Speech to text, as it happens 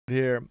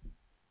Here.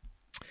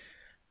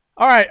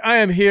 All right, I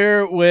am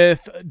here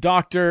with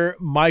Dr.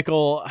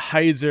 Michael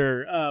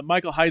Heiser.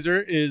 Michael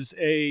Heiser is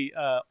a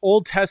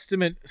Old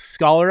Testament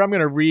scholar. I'm going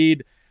to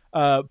read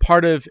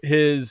part of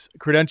his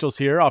credentials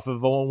here off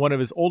of one of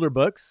his older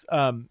books.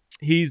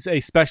 He's a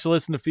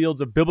specialist in the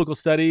fields of biblical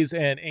studies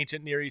and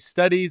ancient Near East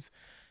studies.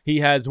 He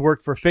has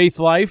worked for Faith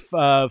Life,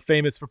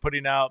 famous for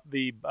putting out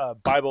the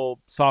Bible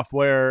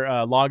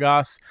software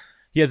Logos.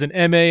 He has an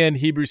MA in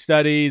Hebrew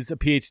Studies, a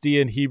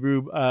Ph.D. in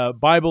Hebrew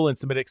Bible and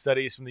Semitic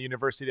Studies from the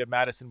University of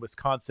Madison,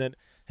 Wisconsin.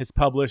 Has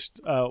published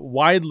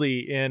widely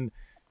in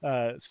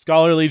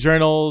scholarly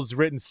journals,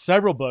 written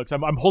several books.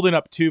 I'm holding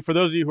up two. For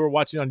those of you who are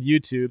watching on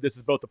YouTube, this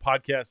is both a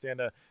podcast and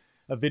a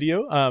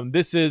video.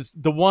 This is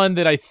the one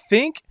that I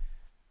think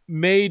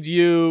made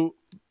you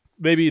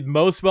maybe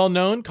most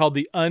well-known, called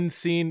The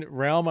Unseen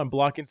Realm. I'm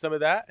blocking some of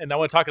that. And I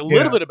want to talk a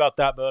little bit about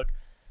that book.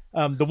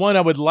 The one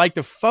I would like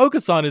to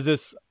focus on is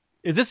this.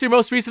 Is this your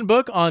most recent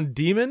book on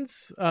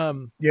demons?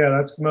 Yeah,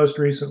 that's the most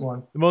recent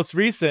one. The most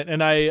recent.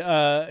 And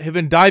I have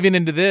been diving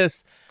into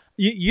this.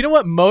 You know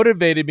what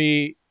motivated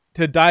me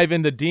to dive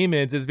into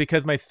demons is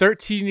because my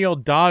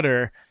 13-year-old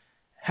daughter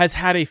has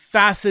had a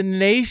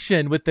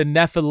fascination with the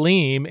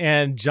nephilim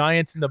and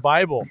giants in the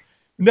Bible.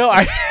 No,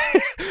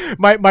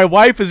 my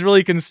wife is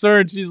really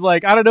concerned. She's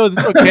like, I don't know, is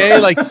this okay?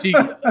 Like, she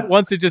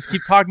wants to just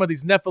keep talking about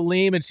these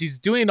nephilim, and she's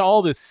doing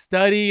all this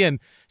study, and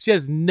she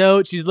has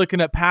notes. She's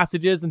looking at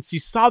passages, and she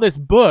saw this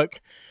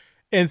book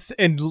and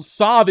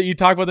saw that you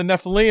talk about the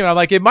nephilim. And I'm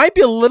like, it might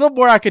be a little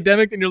more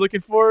academic than you're looking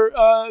for,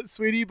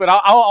 sweetie, but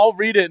I'll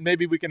read it, and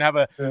maybe we can have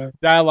a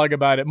dialogue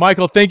about it.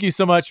 Michael, thank you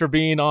so much for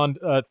being on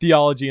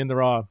Theology in the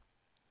Raw.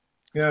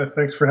 Yeah,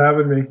 thanks for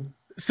having me.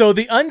 So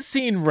the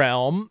unseen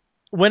realm.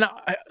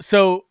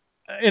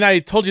 And I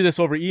told you this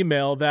over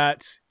email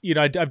that, you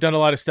know, I've done a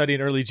lot of study in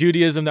early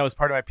Judaism. That was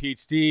part of my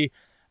PhD,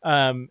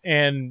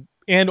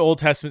 and Old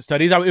Testament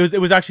studies.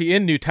 It was actually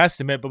in New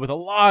Testament, but with a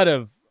lot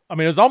of, it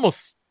was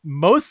almost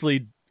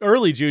mostly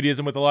early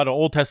Judaism with a lot of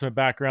Old Testament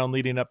background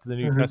leading up to the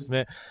New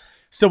Testament.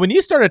 So when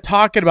you started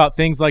talking about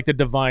things like the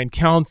divine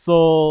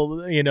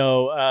council, you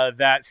know,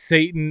 that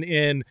Satan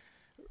in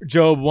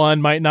Job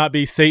 1 might not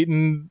be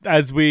Satan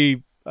as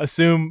we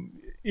assume,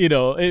 you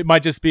know, it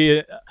might just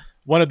be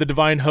one of the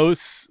divine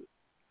hosts,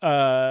 you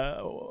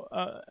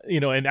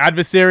know, an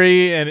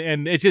adversary.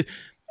 And it just,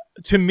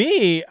 to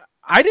me,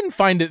 I didn't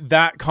find it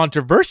that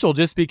controversial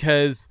just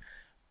because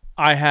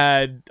I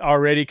had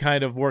already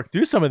kind of worked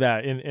through some of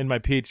that in my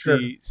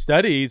PhD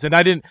studies. And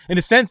I didn't, in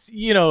a sense,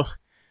 you know,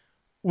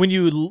 when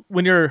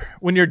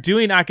you're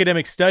doing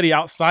academic study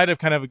outside of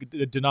kind of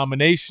a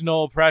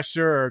denominational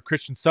pressure or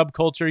Christian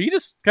subculture, you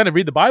just kind of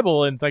read the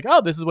Bible and it's like,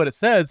 oh, this is what it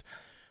says.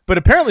 But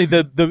apparently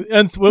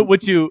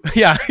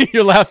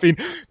you're laughing.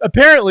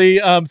 Apparently,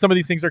 some of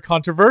these things are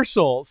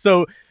controversial.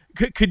 So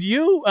could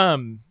you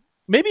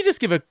maybe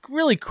just give a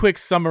really quick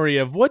summary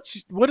of what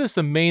are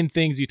some main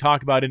things you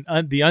talk about in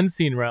the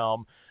unseen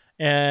realm,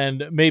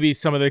 and maybe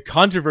some of the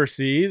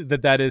controversy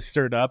that is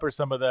stirred up, or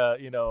some of the,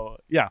 you know,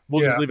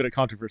 just leave it at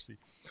controversy.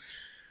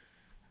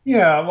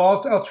 Yeah,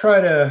 well, I'll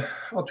try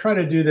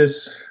to do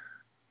this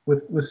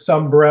with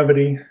some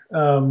brevity.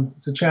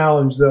 It's a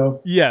challenge, though.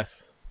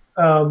 Yes.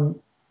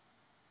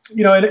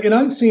 You know, in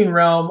Unseen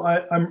Realm,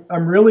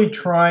 I'm really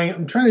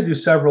trying to do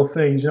several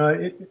things. You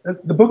know,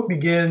 the book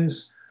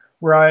begins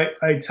where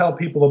I tell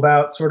people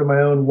about sort of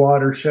my own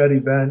watershed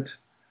event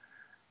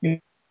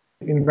in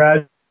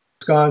Grad,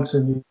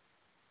 Wisconsin.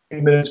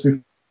 8 minutes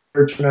before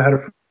church, and I had a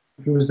friend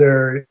who was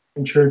there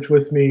in church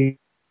with me,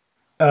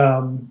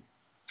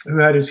 who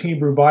had his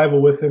Hebrew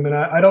Bible with him, and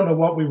I don't know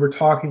what we were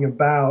talking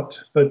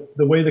about, but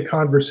the way the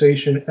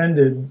conversation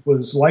ended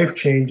was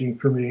life-changing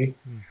for me.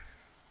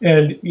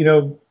 And, you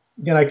know,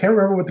 again, I can't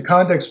remember what the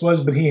context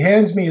was, but he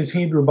hands me his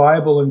Hebrew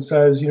Bible and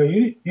says, you know,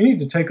 you need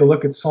to take a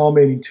look at Psalm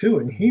 82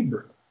 in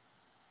Hebrew.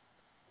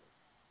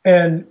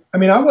 And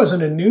I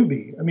wasn't a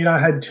newbie. I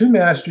had 2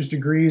 master's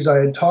degrees. I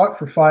had taught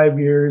for 5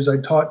 years.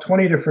 I taught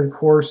 20 different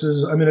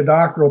courses. I'm in a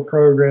doctoral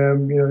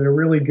program, you know, in a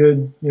really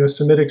good, you know,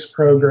 Semitics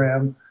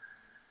program.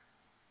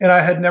 And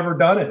I had never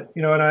done it,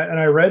 you know, and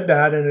I read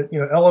that, and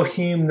you know,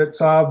 Elohim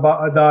Nitzav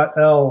Ba'adat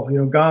El, you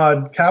know,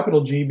 God,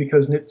 capital G,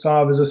 because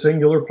Nitzav is a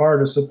singular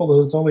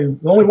participle. It's only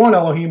one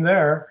Elohim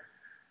there.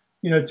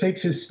 You know,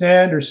 takes his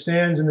stand or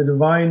stands in the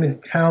divine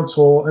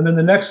council. And then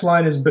the next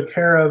line is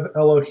Bekerev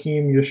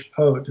Elohim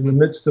Yishpot, in the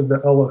midst of the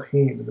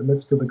Elohim, in the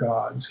midst of the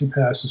gods, he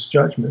passes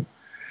judgment.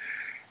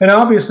 And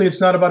obviously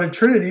it's not about a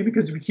trinity,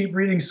 because if you keep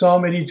reading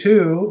Psalm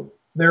 82,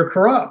 they're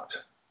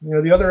corrupt. You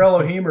know, the other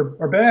Elohim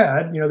are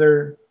bad. You know,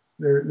 they're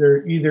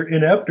either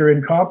inept or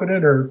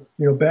incompetent, or,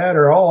 you know, bad,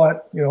 or all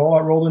that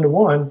rolled into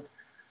one.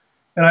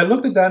 And I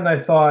looked at that and I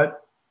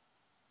thought,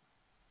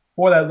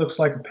 boy, that looks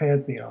like a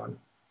pantheon.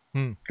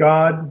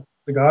 God,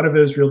 the God of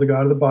Israel, the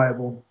God of the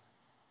Bible,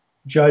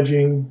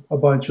 judging a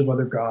bunch of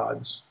other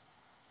gods.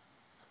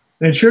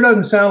 And it sure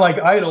doesn't sound like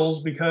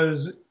idols,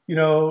 because, you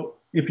know,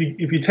 if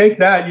you take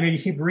that, you know,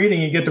 you keep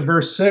reading, you get to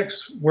verse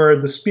 6,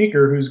 where the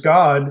speaker, who's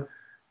God,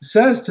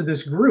 says to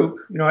this group,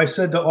 I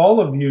said to all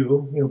of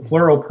you,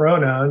 plural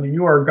pronoun,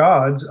 you are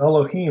gods,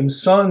 Elohim,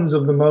 sons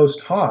of the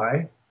Most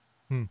High,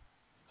 Hmm.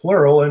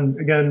 plural. And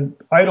again,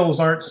 idols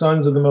aren't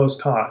sons of the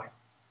Most High.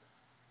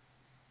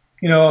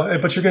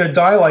 But you're going to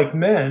die like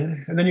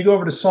men. And then you go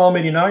over to Psalm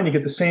 89, you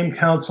get the same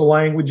council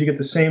language, you get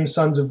the same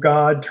sons of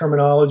God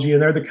terminology,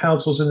 and they're the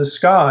councils in the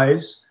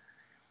skies.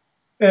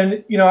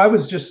 And, I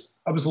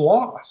was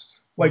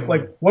lost. Like,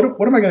 what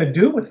am I going to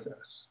do with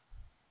this?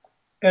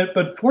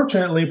 But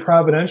fortunately,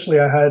 providentially,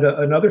 I had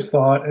another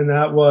thought, and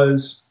that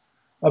was,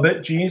 I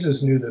bet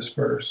Jesus knew this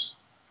verse.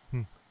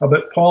 Hmm. I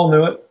bet Paul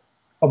knew it.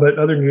 I bet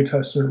other New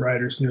Testament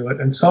writers knew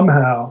it. And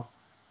somehow,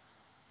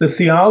 the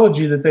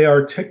theology that they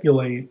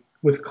articulate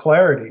with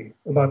clarity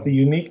about the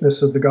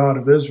uniqueness of the God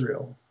of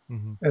Israel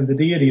and the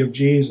deity of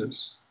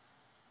Jesus,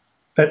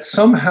 that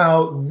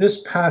somehow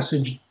this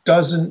passage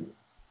doesn't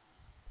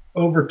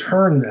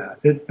overturn that.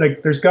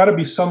 There's got to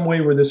be some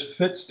way where this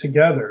fits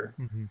together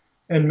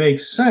and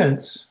makes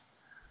sense,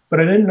 but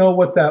I didn't know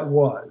what that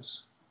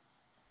was.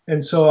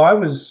 And so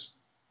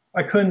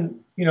I couldn't,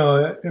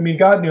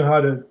 God knew how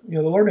to,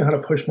 the Lord knew how to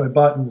push my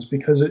buttons,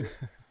 because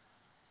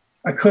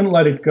I couldn't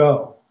let it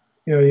go.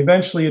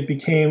 Eventually it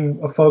became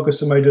a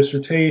focus of my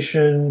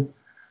dissertation.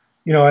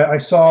 I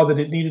saw that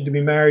it needed to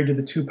be married to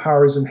the two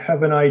powers in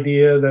heaven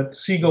idea, that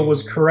Siegel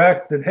was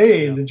correct, that,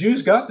 hey, the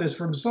Jews got this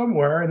from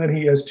somewhere. And then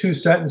he has two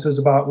sentences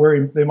about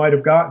where they might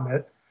have gotten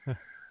it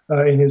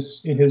in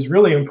his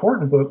really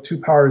important book, Two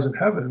Powers in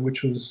Heaven,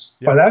 which was,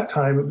 by that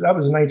time, that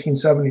was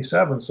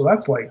 1977. So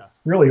that's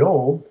really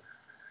old.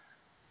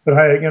 But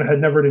I, again, had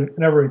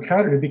never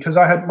encountered it, because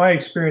my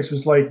experience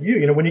was like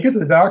when you get to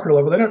the doctoral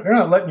level, they're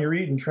not letting you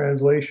read in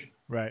translation.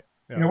 Right.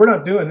 Yeah. We're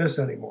not doing this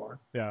anymore.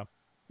 Yeah.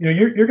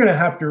 You're going to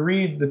have to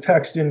read the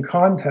text in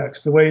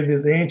context, the way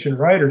the ancient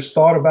writers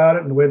thought about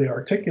it and the way they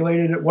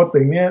articulated it, what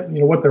they meant,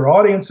 what their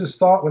audiences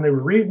thought when they were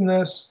reading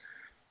this.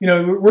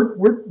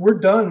 We're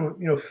done,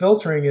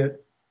 filtering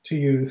it to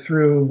you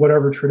through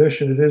whatever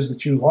tradition it is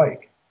that you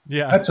like.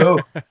 Yeah. That's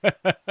over.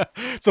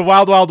 It's a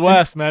wild, wild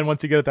west, man,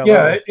 once you get at that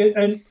level.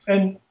 Yeah.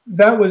 And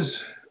that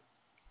was,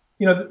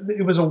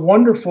 it was a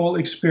wonderful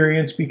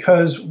experience,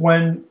 because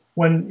when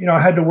I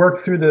had to work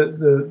through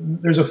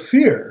there's a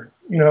fear,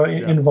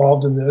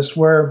 involved in this,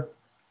 where,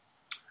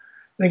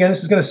 and again,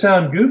 this is going to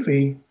sound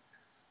goofy,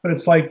 but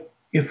it's like,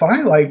 if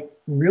I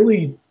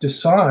really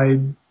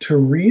decide to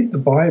read the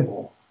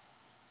Bible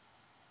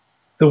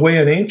the way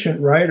an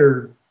ancient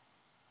writer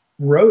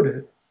wrote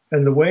it,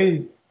 and the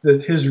way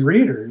that his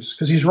readers,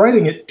 because he's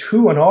writing it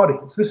to an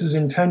audience, this is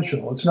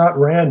intentional, it's not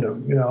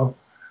random,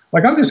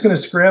 I'm just going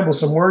to scramble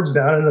some words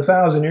down, and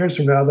 1,000 years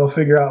from now, they'll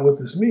figure out what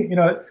this means.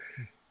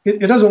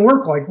 It doesn't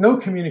work no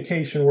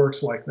communication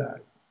works like that.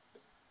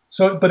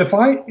 So, but if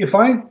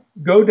I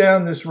go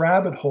down this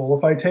rabbit hole,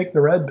 if I take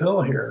the red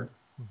pill here,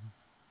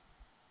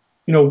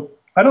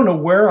 I don't know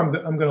where I'm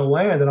going to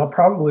land, and I'll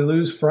probably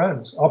lose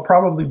friends. I'll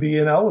probably be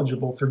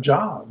ineligible for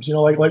jobs.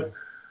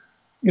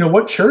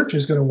 What church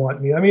is going to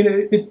want me? I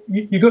mean,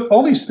 you go,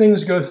 all these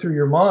things go through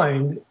your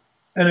mind,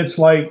 and it's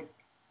like,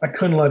 I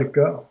couldn't let it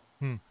go.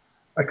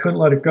 I couldn't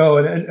let it go.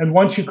 And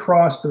once you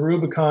cross the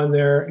Rubicon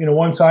there,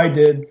 once I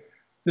did,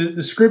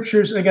 the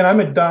scriptures, again,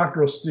 I'm a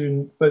doctoral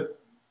student, but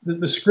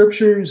the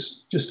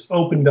scriptures just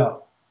opened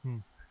up.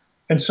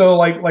 And so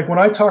like when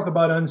I talk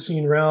about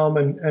unseen realm,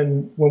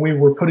 and when we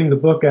were putting the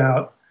book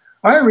out,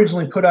 I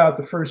originally put out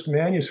the first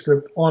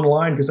manuscript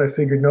online because I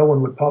figured no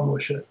one would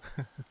publish it.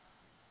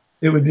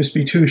 It would just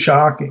be too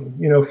shocking,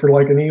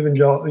 for an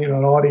evangelical,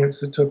 an audience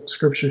that took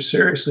scripture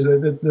seriously.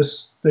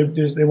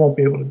 They won't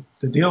be able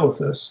to deal with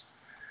this.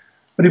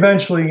 But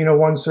eventually,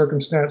 one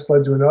circumstance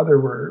led to another,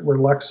 where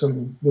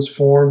Lexham was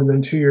formed, and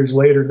then 2 years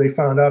later, they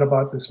found out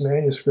about this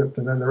manuscript,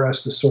 and then the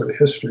rest is sort of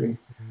history.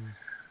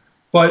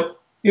 But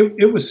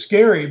it was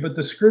scary, but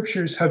the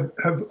scriptures have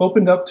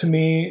opened up to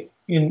me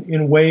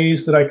in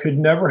ways that I could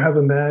never have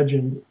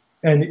imagined.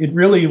 And it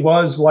really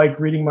was like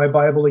reading my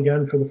Bible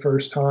again for the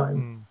first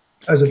time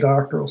as a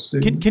doctoral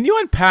student. Can you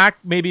unpack,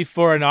 maybe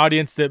for an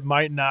audience that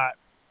might not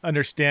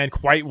understand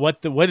quite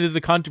what is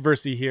the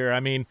controversy here? I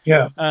mean,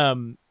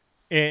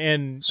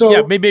 and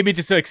so, maybe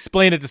just to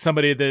explain it to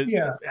somebody that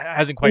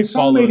hasn't quite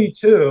followed. In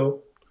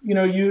Psalm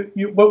 82,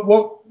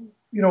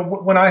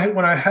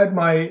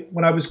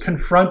 when I was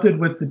confronted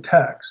with the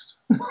text,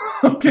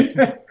 okay,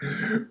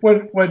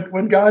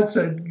 when God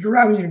said,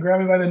 grab me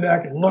by the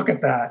neck and look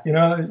at that,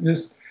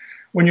 just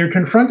when you're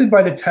confronted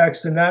by the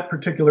text in that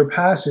particular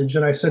passage,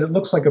 and I said it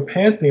looks like a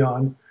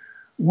pantheon,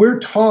 we're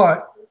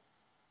taught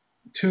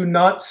to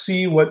not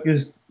see what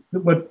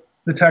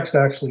the text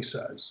actually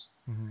says.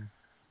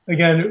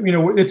 Again,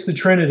 it's the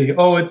Trinity.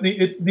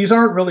 These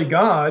aren't really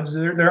gods;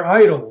 they're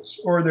idols,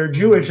 or they're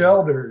Jewish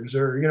elders,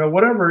 or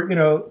whatever,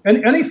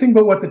 and anything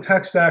but what the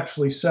text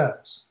actually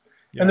says.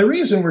 And the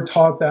reason we're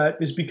taught that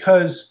is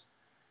because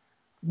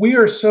we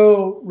are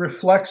so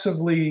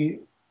reflexively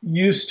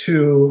used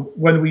to,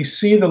 when we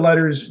see the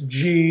letters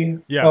G,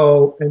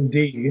 O, and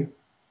D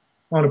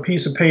on a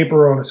piece of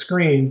paper or on a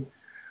screen,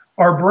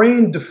 our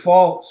brain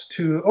defaults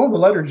to, the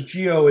letters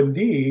G, O, and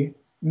D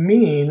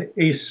mean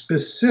a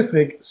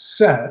specific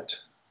set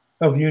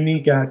of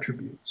unique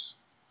attributes.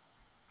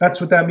 That's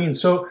what that means.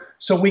 So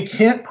we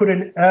can't put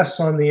an S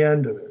on the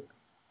end of it.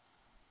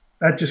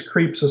 That just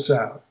creeps us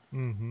out.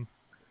 Mm-hmm.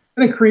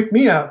 And it creeped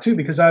me out too,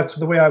 because that's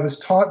the way I was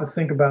taught to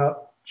think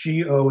about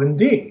G, O, and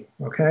D.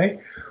 Okay?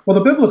 Well,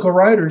 the biblical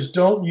writers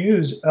don't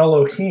use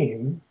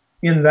Elohim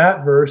in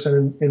that verse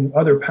and in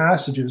other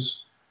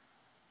passages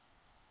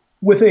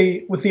with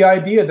the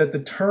idea that the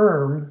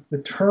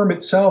term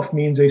itself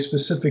means a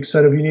specific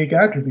set of unique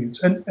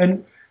attributes.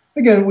 And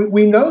again,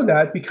 we know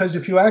that because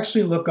if you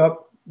actually look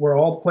up where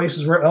all the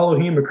places where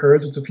Elohim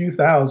occurs, it's a few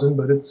thousand,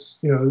 but it's,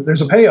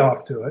 there's a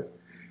payoff to it.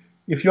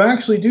 If you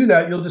actually do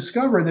that, you'll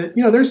discover that,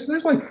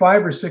 there's like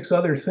 5 or 6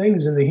 other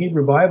things in the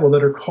Hebrew Bible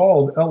that are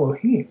called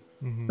Elohim,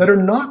 mm-hmm. that are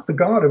not the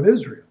God of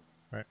Israel.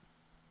 Right.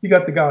 You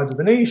got the gods of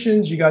the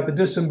nations, you got the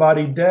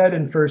disembodied dead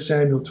in 1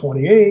 Samuel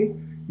 28,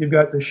 you've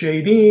got the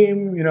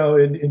Shadim,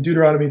 in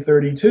Deuteronomy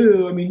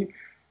 32. I mean,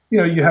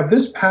 you have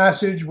this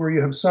passage where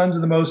you have sons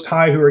of the Most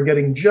High who are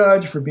getting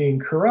judged for being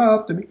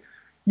corrupt. I mean,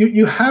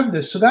 you have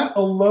this. So that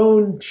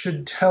alone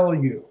should tell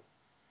you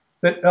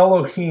that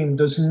Elohim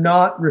does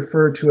not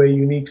refer to a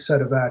unique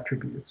set of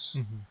attributes.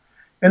 Mm-hmm.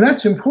 And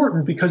that's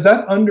important because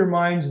that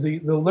undermines the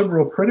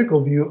liberal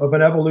critical view of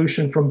an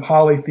evolution from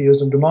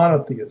polytheism to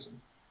monotheism.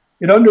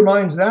 It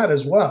undermines that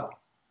as well,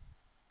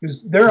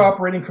 because they're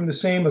operating from the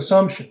same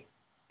assumption.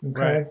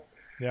 Okay. Right.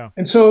 Yeah.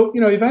 And so,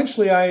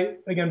 eventually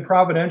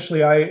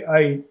providentially,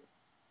 I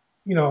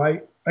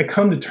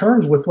come to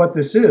terms with what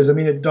this is. I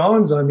mean, it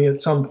dawns on me at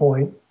some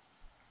point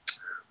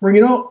where,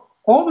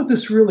 all that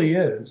this really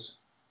is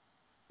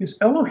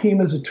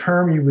Elohim is a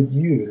term you would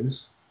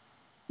use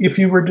if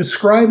you were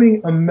describing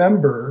a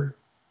member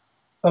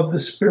of the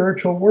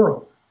spiritual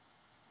world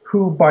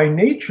who by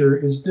nature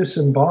is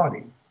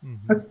disembodied.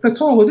 Mm-hmm.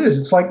 That's all it is.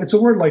 It's a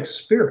word like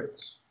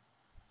spirits.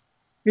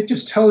 It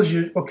just tells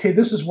you, okay,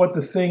 this is what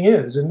the thing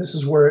is, and this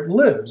is where it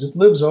lives. It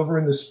lives over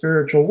in the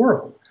spiritual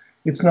world.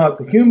 It's not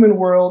the human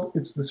world,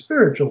 it's the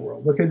spiritual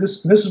world. Okay,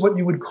 this is what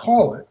you would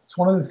call it. It's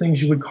one of the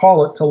things you would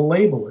call it to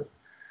label it.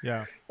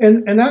 Yeah.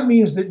 And that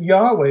means that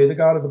Yahweh, the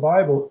God of the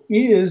Bible,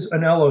 is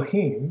an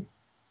Elohim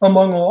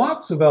among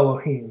lots of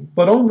Elohim,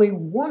 but only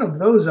one of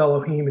those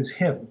Elohim is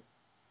him.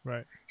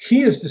 Right.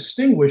 He is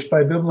distinguished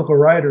by biblical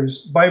writers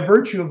by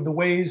virtue of the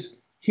ways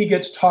he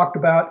gets talked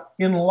about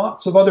in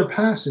lots of other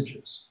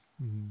passages.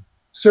 Mm-hmm.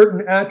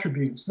 Certain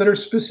attributes that are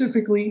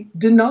specifically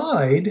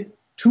denied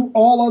to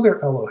all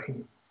other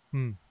Elohim.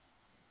 Hmm.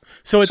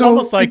 So it's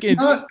almost like it's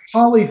not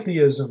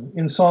polytheism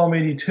in Psalm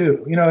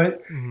 82,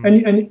 mm-hmm.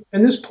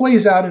 and this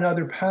plays out in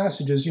other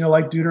passages,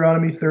 like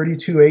Deuteronomy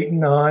 32, 8 and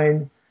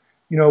 9,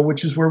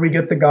 which is where we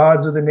get the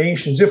gods of the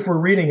nations, if we're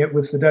reading it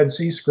with the Dead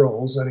Sea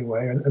Scrolls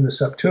anyway, and the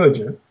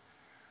Septuagint.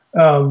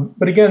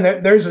 But again,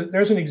 there's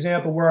an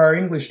example where our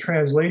English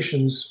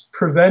translations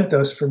prevent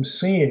us from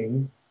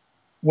seeing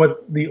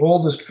what the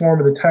oldest form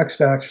of the text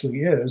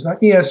actually is. Now,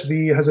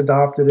 ESV has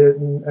adopted it,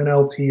 and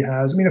NLT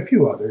has. I mean, a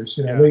few others.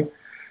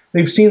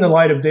 They've seen the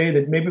light of day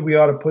that maybe we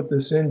ought to put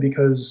this in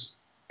because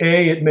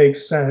A, it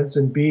makes sense,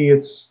 and B,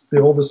 it's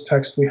the oldest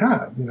text we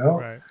have.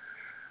 Right.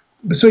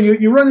 So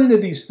you run into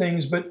these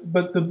things, but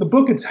the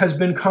book has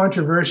been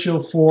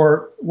controversial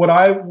for what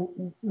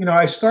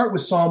I start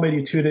with Psalm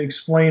 82 to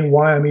explain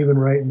why I'm even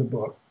writing the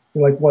book,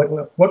 like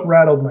what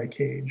rattled my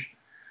cage.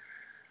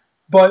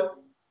 But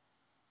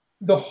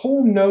the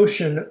whole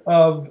notion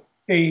of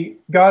a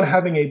God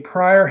having a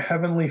prior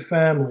heavenly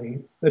family,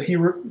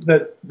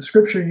 that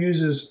Scripture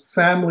uses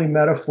family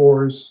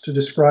metaphors to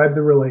describe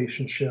the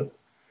relationship,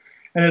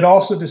 and it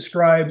also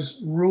describes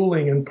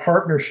ruling and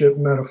partnership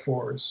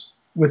metaphors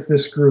with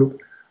this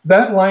group.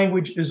 That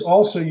language is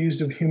also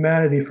used of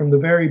humanity from the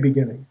very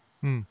beginning.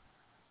 Hmm.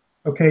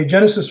 Okay,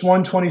 Genesis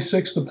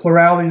 1:26, the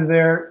plurality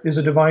there is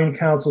a divine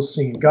council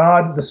scene.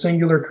 God, the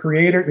singular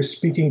creator, is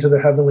speaking to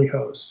the heavenly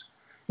host.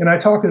 And I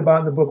talk about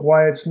in the book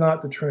why it's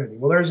not the Trinity.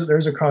 Well,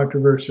 there's a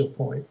controversial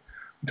point.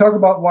 We talk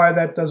about why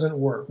that doesn't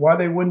work, why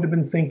they wouldn't have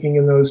been thinking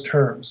in those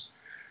terms.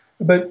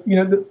 But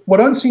what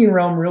Unseen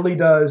Realm really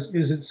does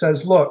is it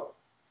says, look,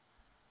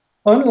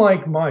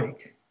 unlike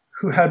Mike,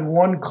 who had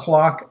one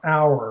clock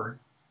hour,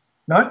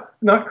 not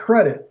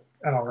credit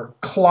hour,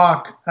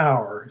 clock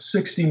hour,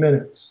 60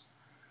 minutes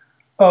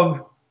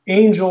of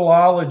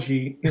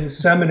angelology in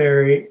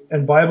seminary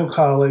and Bible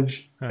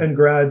college and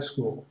grad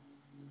school.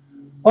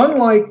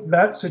 Unlike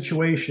that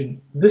situation,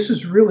 this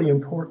is really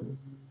important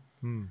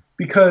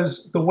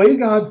because the way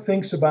God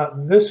thinks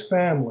about this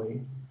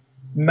family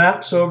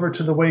maps over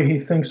to the way he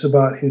thinks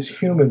about his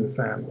human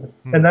family,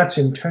 and that's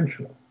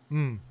intentional.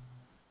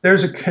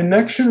 There's a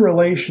connection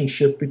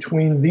relationship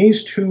between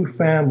these two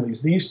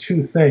families, these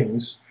two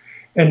things,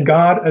 and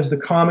God as the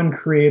common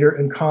creator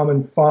and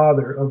common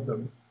father of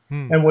them.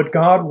 And what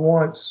God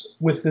wants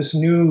with this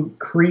new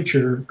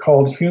creature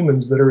called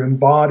humans that are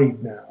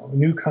embodied now, a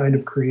new kind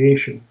of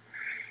creation.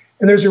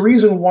 And there's a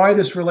reason why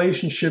this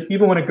relationship,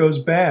 even when it goes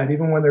bad,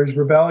 even when there's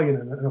rebellion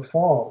and a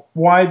fall,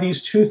 why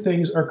these two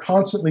things are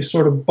constantly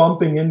sort of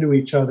bumping into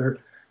each other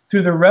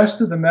through the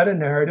rest of the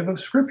meta-narrative of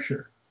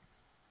Scripture.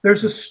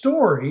 There's a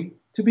story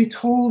to be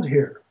told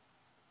here.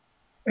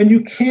 And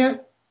you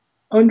can't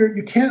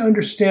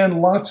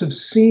understand lots of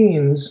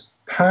scenes,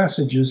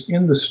 passages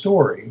in the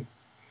story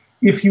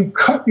if you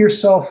cut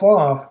yourself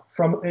off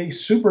from a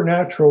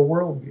supernatural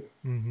worldview.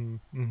 Mm-hmm.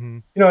 Mm-hmm.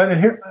 You know,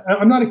 and here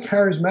I'm not a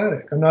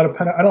charismatic.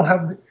 I don't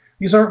have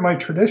these aren't my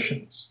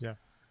traditions. Yeah.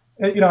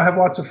 And, you know, I have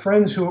lots of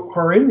friends who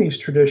are in these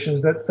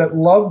traditions that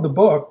love the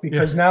book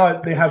because now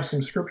they have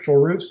some scriptural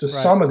roots to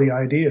some of the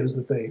ideas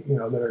that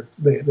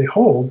they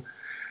hold,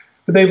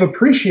 but they've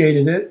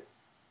appreciated it.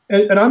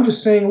 And I'm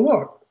just saying,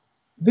 look,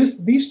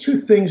 these two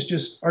things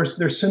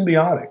they're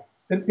symbiotic.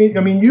 I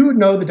mean, you would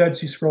know the Dead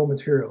Sea Scroll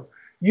material.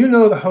 You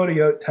know the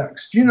Hodayot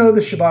text. You know the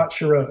Shabbat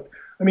Shirot.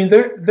 I mean,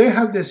 they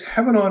have this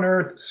heaven on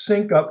earth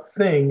sync up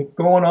thing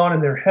going on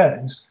in their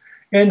heads,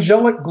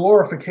 angelic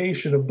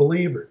glorification of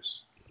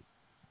believers.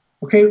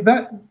 Okay,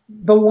 that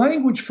the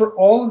language for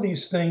all of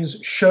these things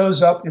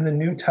shows up in the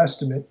New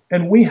Testament,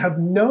 and we have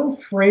no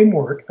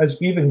framework as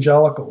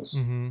evangelicals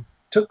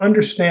to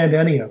understand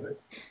any of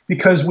it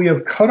because we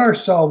have cut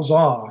ourselves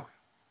off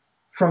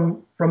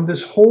from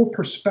this whole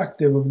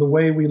perspective of the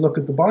way we look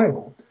at the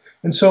Bible.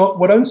 And so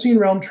what Unseen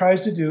Realm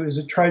tries to do is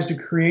it tries to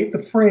create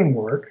the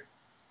framework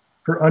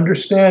for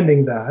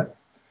understanding that.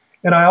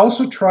 And I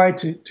also try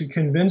to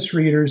convince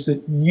readers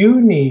that you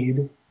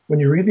need, when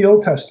you read the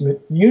Old Testament,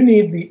 you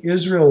need the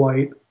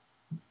Israelite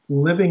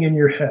living in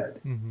your head.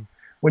 Mm-hmm.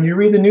 When you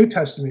read the New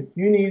Testament,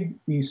 you need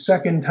the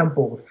Second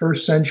Temple, the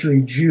first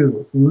century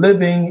Jew,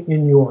 living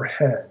in your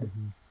head.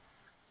 Mm-hmm.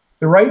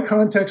 The right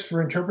context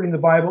for interpreting the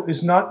Bible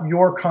is not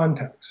your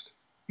context.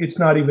 It's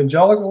not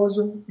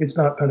evangelicalism. It's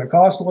not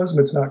Pentecostalism.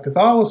 It's not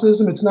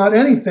Catholicism. It's not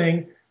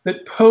anything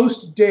that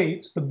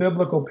post-dates the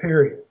biblical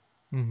period.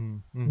 Mm-hmm.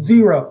 Mm-hmm.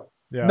 Zero.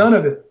 Yeah. None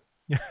of it.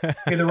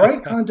 Okay, the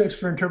right context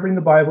for interpreting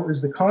the Bible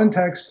is the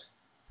context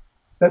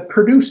that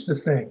produced the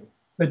thing,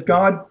 that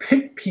God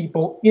picked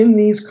people in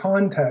these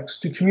contexts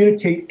to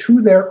communicate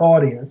to their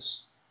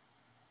audience.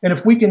 And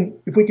if we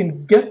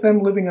can get them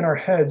living in our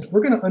heads,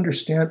 we're going to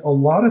understand a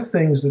lot of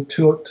things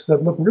that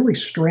look really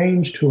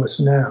strange to us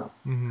now.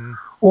 Mm-hmm.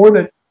 Or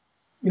that,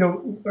 you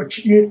know,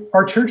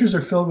 our churches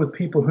are filled with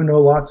people who know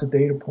lots of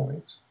data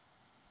points.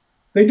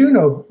 They do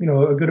know, you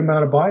know, a good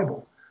amount of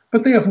Bible,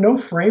 but they have no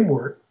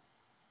framework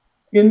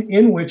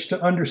in which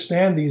to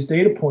understand these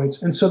data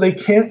points. And so they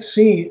can't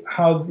see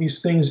how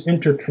these things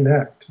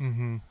interconnect.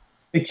 Mm-hmm.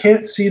 They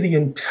can't see the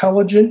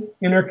intelligent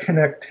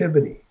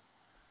interconnectivity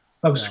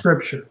of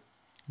Scripture.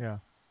 Yeah.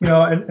 You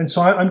know, and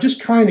so I'm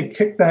just trying to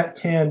kick that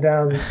can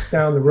down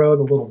the road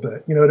a little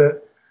bit, you know, to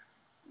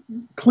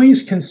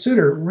please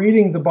consider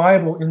reading the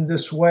Bible in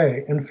this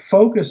way and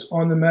focus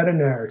on the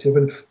meta-narrative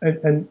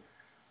and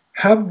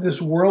have this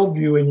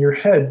worldview in your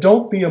head.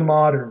 Don't be a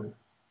modern.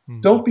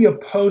 Don't be a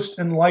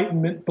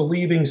post-enlightenment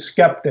believing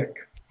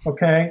skeptic,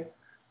 okay?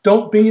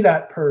 Don't be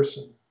that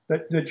person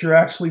that you're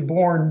actually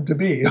born to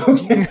be,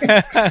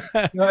 okay?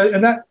 You know,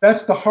 and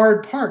that's the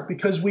hard part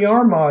because we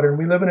are modern.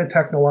 We live in a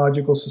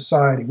technological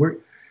society.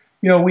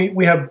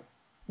 We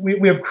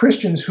have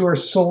Christians who are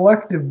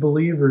selective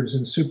believers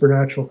in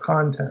supernatural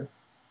content.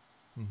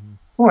 Mm-hmm.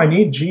 Oh, I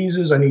need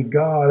Jesus. I need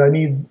God. I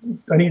need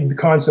the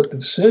concept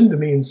of sin to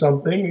mean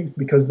something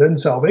because then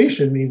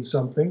salvation means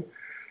something.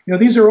 You know,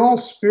 these are all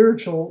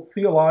spiritual,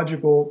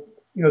 theological,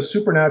 you know,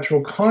 supernatural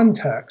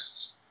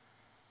contexts.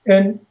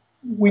 And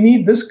we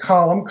need this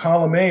column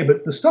A,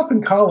 but the stuff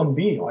in column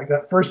B, like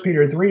that 1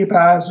 Peter 3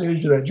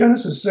 passage, or that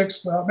Genesis 6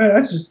 stuff, man,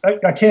 that's just,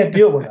 I can't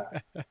deal with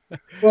that.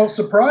 Well,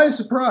 surprise,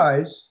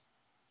 surprise,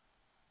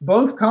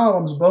 both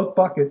columns, both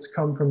buckets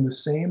come from the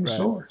same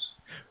source.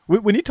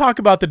 When you talk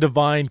about the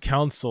divine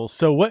counsel,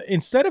 so what,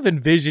 instead of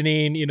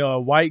envisioning, you know, a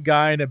white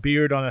guy and a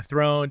beard on a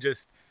throne,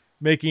 just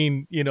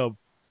making, you know,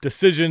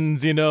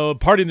 decisions, you know,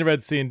 parting the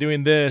Red Sea and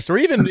doing this, or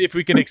even if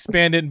we can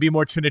expand it and be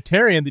more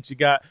Trinitarian, that you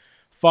got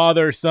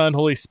Father, Son,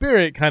 Holy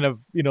Spirit kind of,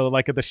 you know,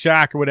 like at the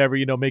shack or whatever,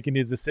 you know, making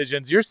these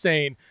decisions. You're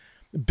saying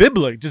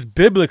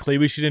biblically,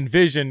 we should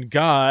envision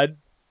God,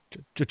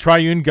 to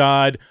triune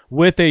God,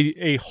 with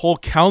a whole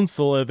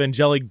council of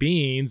angelic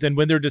beings. And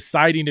when they're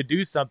deciding to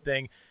do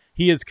something,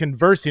 he is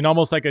conversing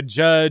almost like a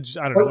judge,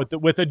 I don't know,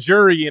 with a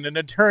jury and an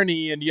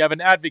attorney, and you have an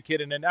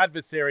advocate and an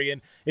adversary,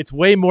 and it's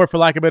way more, for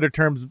lack of better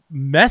terms,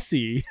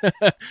 messy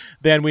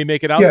than we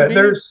make it out to be.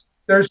 Yeah,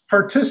 there's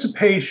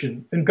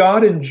participation, and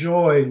God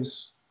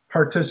enjoys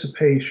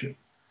participation.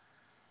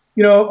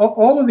 You know,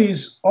 all of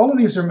these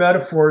are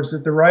metaphors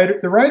that the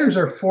writers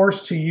are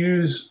forced to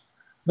use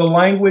the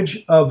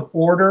language of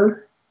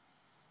order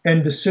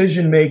and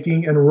decision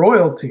making and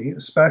royalty,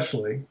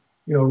 especially,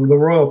 you know, the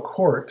royal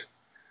court,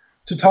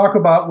 to talk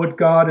about what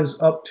God is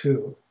up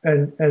to,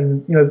 and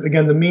you know,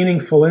 again, the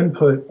meaningful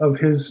input of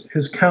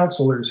his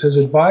counselors, his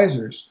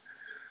advisors.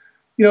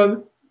 You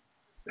know,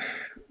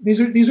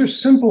 these are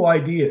simple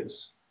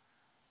ideas.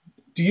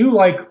 Do you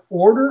like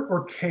order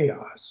or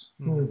chaos?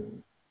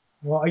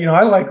 Well, you know,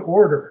 I like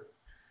order.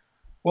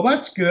 Well,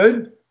 that's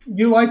good.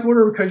 You like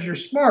order because you're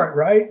smart,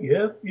 right?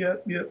 Yep.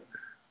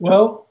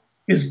 Well,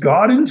 is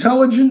God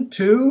intelligent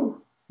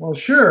too? Well,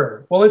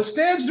 sure. Well, it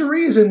stands to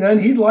reason then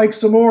he'd like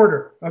some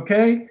order,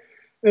 okay?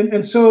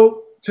 And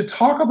so to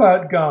talk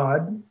about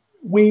God,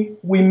 we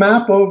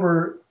map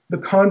over the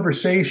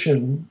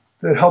conversation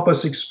that help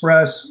us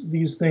express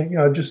these things,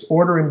 just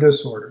order and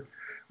disorder.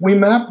 We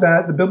map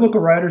that, the biblical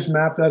writers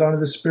map that onto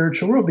the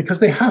spiritual world because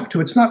they have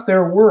to. It's not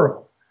their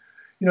world.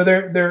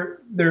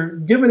 They're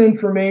given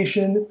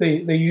information,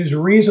 they use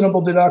reasonable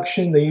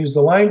deduction, they use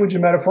the language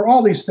and metaphor,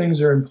 all these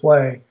things are in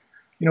play.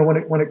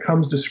 When it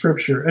comes to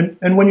scripture.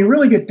 And when you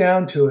really get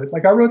down to it,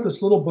 like I wrote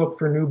this little book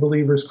for new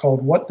believers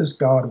called What Does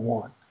God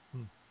Want?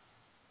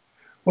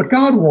 What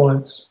God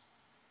wants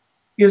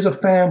is a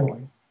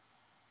family.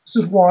 This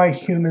is why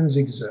humans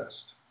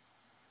exist.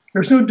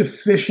 There's no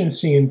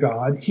deficiency in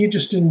God. He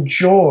just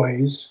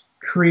enjoys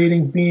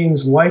creating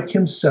beings like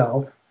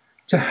himself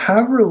to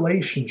have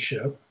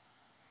relationship.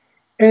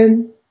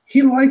 And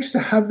he likes to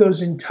have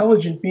those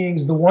intelligent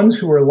beings, the ones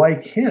who are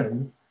like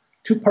him,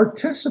 to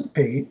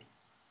participate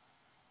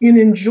in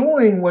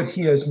enjoying what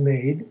he has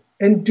made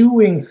and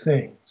doing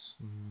things.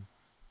 Mm-hmm.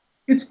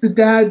 It's the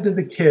dad to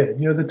the kid,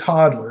 the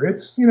toddler.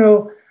 It's,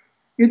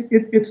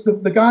 it's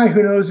the guy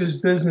who knows his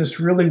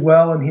business really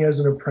well and he has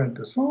an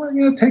apprentice. Well,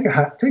 take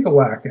a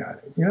whack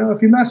at it.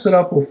 If you mess it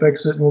up, we'll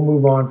fix it and we'll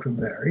move on from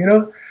there.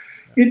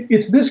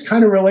 It's this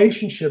kind of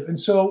relationship. And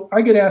so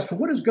I get asked, well,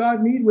 what does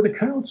God need with a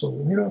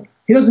council?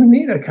 He doesn't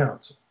need a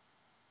council.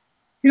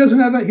 He doesn't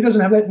have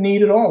that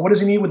need at all. What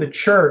does he need with a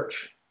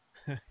church?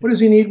 What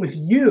does he need with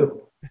you?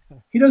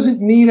 He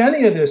doesn't need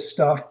any of this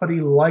stuff, but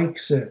he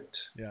likes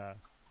it. Yeah.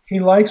 He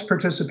likes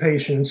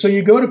participation. So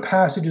you go to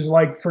passages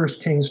like 1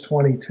 Kings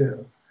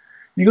 22.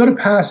 You go to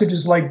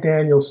passages like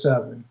Daniel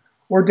 7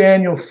 or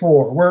Daniel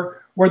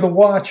 4, where the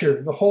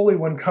watcher, the Holy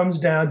One, comes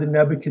down to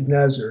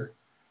Nebuchadnezzar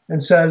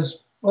and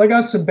says, well, I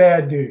got some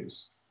bad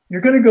news. You're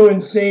going to go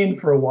insane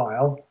for a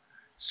while,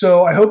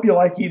 so I hope you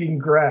like eating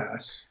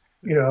grass.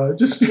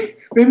 Just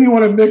maybe you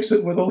want to mix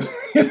it with a...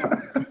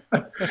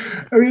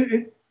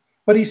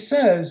 but he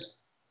says,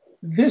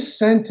 this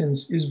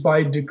sentence is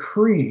by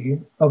decree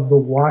of the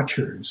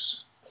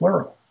watchers,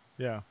 plural.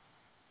 Yeah.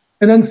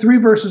 And then 3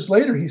 verses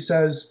later, he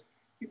says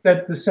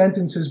that the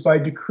sentence is by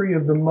decree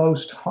of the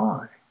Most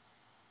High.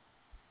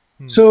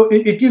 So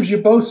it gives you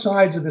both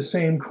sides of the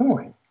same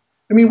coin.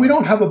 I mean, we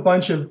don't have a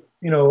bunch of,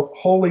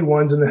 holy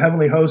ones in the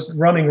heavenly host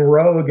running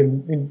rogue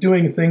and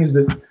doing things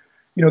that,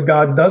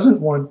 God doesn't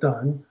want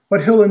done,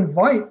 but he'll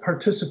invite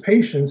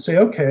participation, say,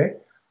 okay,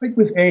 like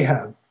with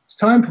Ahab, it's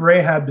time for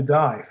Ahab to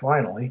die,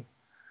 finally.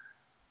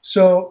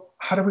 So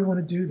how do we want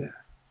to do that?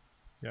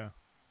 Yeah.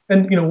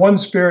 And, one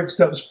spirit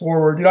steps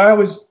forward.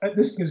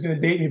 This is going to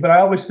date me, but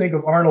I always think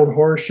of Arnold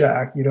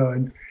Horshack,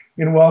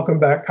 in Welcome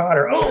Back,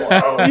 Kotter.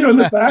 Oh, in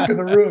the back of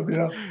the room,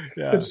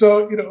 Yeah. And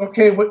so,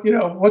 okay,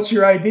 what's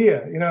your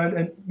idea?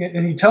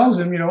 And he tells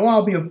him, well,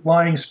 I'll be a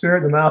lying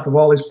spirit in the mouth of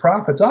all these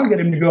prophets. I'll get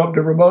him to go up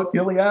to remote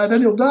Gilead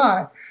and he'll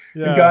die.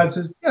 Yeah. And God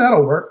says, yeah,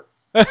 that'll work.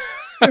 I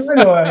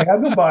know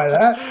Ahab, he'll buy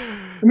that.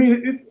 I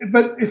mean,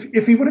 but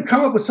if he would have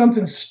come up with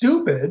something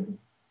stupid,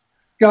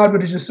 God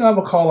would have just said, I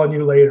will call on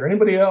you later.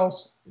 Anybody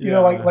else?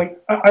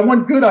 I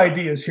want good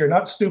ideas here,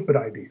 not stupid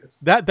ideas.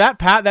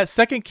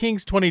 That 2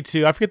 Kings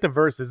 22, I forget the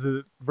verse. Is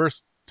it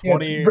verse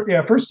 20?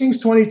 Yeah, 1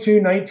 Kings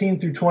 22, 19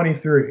 through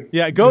 23.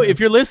 Yeah, if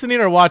you're listening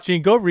or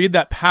watching, go read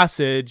that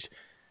passage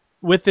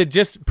with it.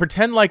 Just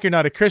pretend like you're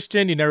not a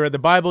Christian. You never read the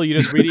Bible. You're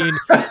just reading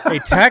a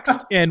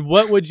text. And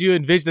what would you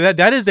envision?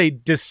 That is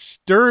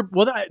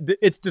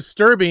it's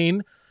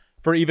disturbing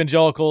for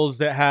evangelicals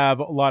that have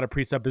a lot of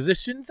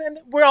presuppositions, and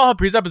we all have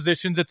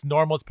presuppositions. It's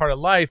normal. It's part of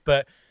life.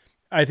 But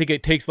I think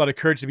it takes a lot of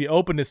courage to be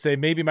open to say,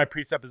 maybe my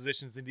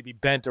presuppositions need to be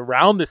bent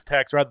around this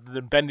text rather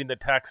than bending the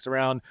text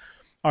around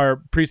our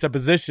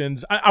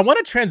presuppositions. I want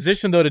to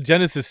transition though to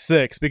Genesis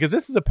 6, because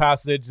this is a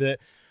passage that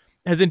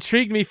has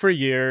intrigued me for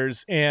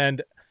years.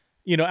 And,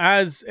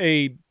 as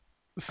a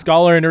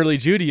scholar in early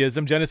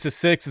Judaism, Genesis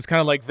 6 is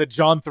kind of like the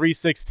John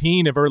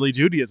 3:16 of early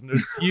Judaism.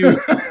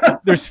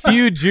 There's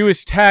few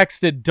Jewish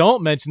texts that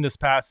don't mention this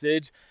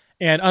passage.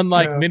 And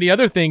unlike many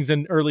other things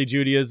in early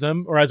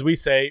Judaism, or as we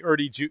say,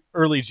 early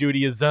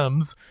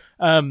Judaisms,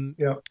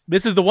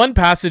 this is the one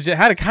passage that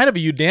had a kind of a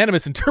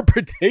unanimous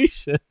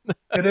interpretation.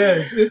 It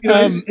is.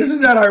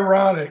 Isn't that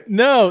ironic?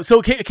 No.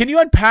 So can you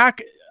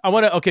unpack?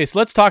 So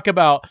let's talk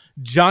about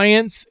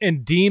giants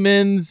and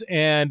demons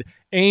and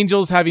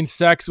angels having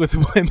sex with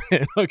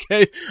women.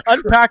 Okay.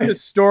 Unpack the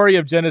story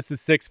of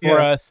Genesis 6 for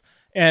us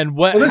and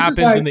what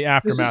happens in the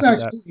aftermath of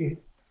that.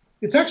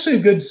 It's actually a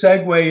good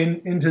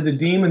segue into the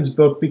demons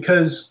book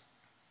because,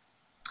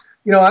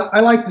 I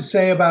like to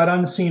say about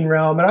Unseen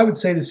Realm, and I would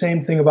say the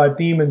same thing about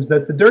demons,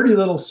 that the dirty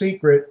little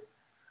secret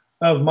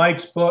of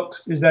Mike's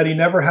books is that he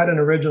never had an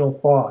original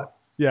thought.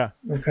 Yeah.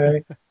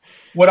 Okay.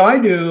 What I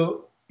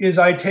do is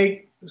I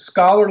take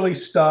scholarly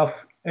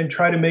stuff and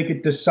try to make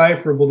it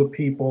decipherable to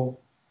people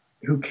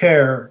who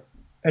care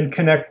and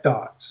connect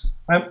dots.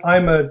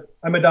 I'm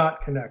a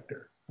dot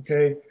connector.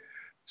 Okay.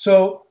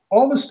 So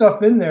all the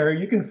stuff in there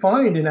you can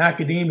find in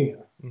academia.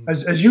 Mhm.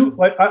 As you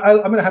like,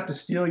 I'm going to have to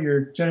steal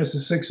your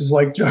Genesis 6 is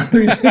like John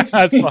That's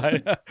 3:16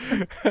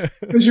 fine.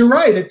 because you're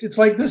right. It's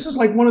like this is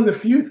like one of the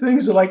few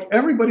things that like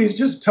everybody's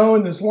just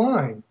towing this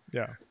line.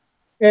 Yeah.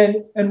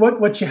 And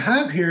what you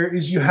have here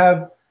is you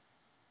have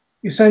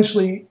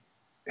essentially,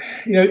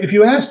 if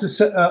you asked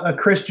a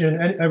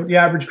Christian, and the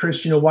average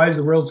Christian, why is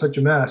the world such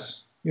a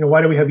mess?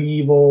 Why do we have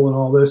evil and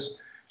all this?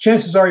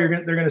 Chances are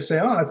they're going to say,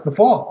 oh, it's the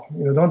fall.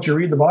 Don't you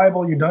read the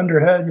Bible, you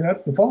dunderhead?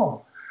 That's the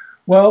fall.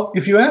 Well,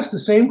 if you ask the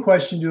same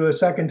question to a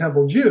Second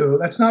Temple Jew,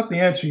 that's not the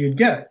answer you'd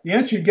get. The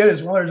answer you'd get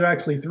is, well, there's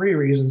actually three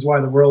reasons why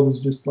the world is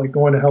just like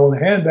going to hell in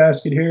a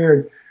handbasket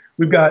here.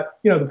 We've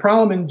got, the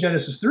problem in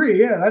Genesis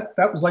 3, yeah,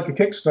 that was like a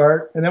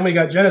kickstart. And then we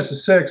got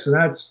Genesis 6, and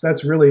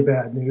that's really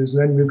bad news.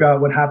 And then we've got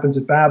what happens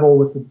at Babel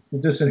with the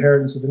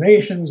disinheritance of the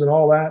nations and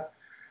all that.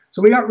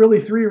 So we got really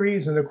three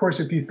reasons. Of course,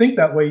 if you think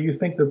that way, you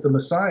think that the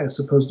Messiah is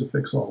supposed to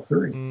fix all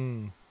three.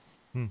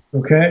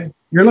 Okay?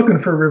 You're looking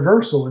for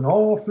reversal in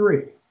all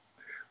three.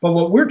 But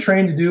what we're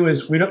trained to do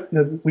is we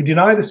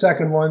deny the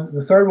second one.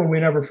 The third one we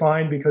never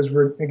find because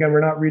we're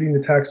not reading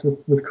the text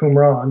with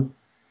Qumran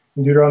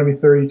in Deuteronomy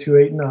 32,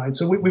 8, and 9.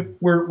 So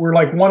we're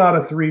like 1 out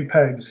of 3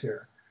 pegs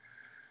here.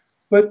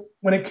 But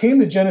when it came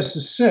to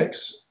Genesis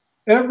 6,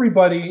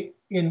 everybody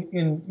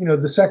in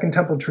the Second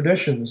Temple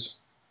traditions,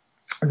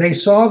 they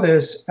saw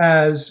this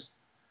as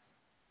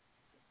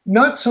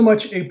not so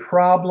much a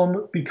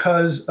problem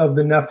because of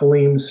the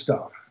Nephilim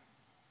stuff.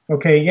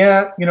 Okay,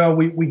 yeah,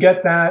 we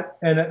get that.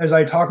 And as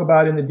I talk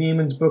about in the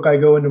Demons book, I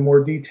go into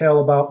more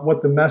detail about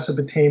what the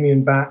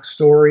Mesopotamian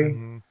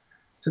backstory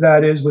to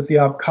that is with the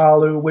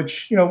Apkallu,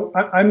 which,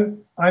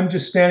 I'm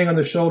just standing on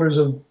the shoulders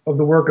of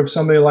the work of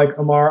somebody like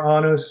Amar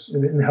Anus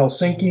in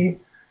Helsinki,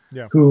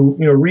 who,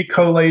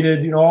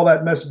 recollated, all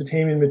that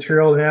Mesopotamian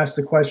material and asked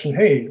the question,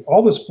 hey,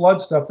 all this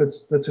flood stuff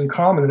that's in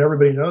common that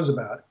everybody knows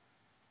about,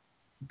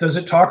 does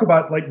it talk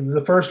about like the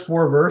first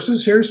 4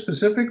 verses here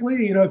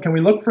specifically? Can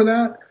we look for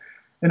that?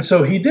 And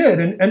so he did,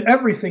 and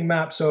everything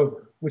maps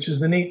over, which is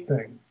the neat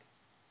thing.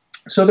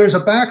 So there's a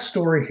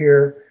backstory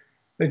here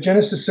that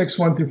Genesis 6,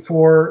 1 through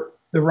 4,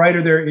 the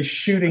writer there is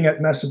shooting at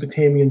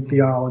Mesopotamian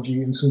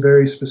theology in some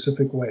very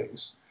specific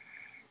ways.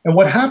 And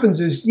what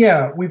happens is,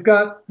 we've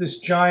got this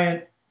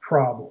giant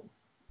problem,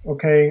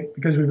 okay?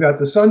 Because we've got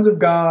the sons of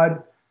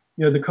God,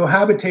 the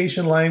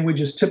cohabitation language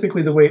is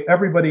typically the way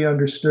everybody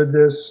understood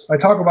this. I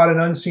talk about an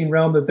unseen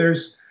realm, that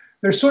there's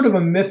sort of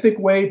a mythic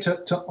way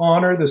to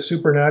honor the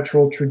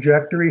supernatural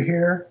trajectory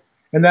here.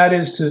 And that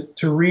is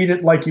to read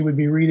it like you would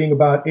be reading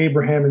about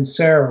Abraham and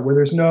Sarah, where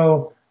there's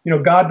no,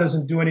 God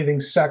doesn't do anything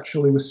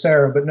sexually with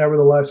Sarah, but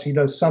nevertheless, he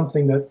does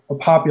something that a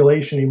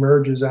population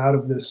emerges out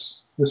of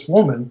this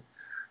woman.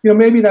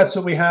 Maybe that's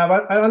what we have.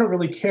 I don't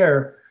really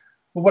care.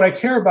 But what I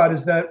care about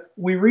is that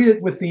we read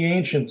it with the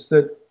ancients,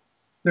 that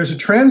there's a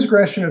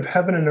transgression of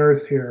heaven and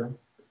earth here.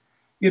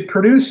 It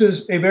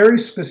produces a very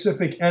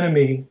specific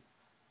enemy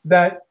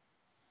that,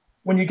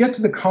 when you get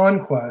to the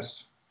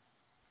conquest,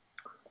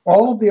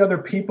 all of the other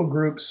people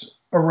groups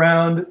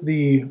around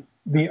the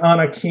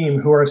anakim,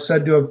 who are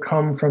said to have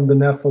come from the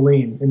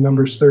Nephilim in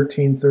Numbers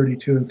 13,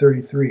 32, and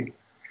 33,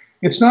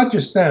 it's not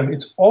just them.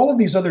 It's all of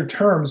these other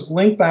terms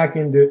linked back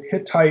into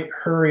Hittite,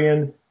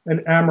 Hurrian,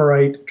 and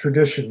Amorite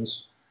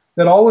traditions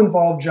that all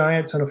involve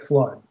giants and a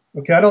flood.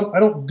 Okay, I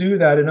don't do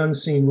that in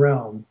Unseen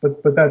Realm,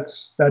 but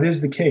that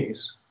is the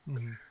case.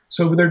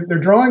 So they're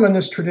drawing on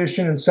this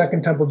tradition in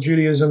Second Temple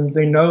Judaism.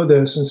 They know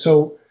this, and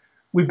so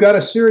we've got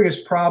a serious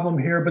problem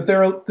here. But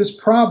this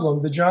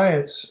problem, the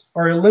giants,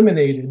 are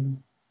eliminated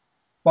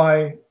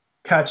by,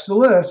 catch the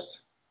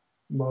list,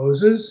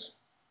 Moses,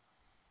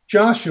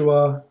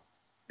 Joshua,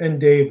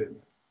 and David.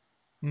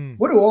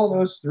 What do all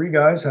those 3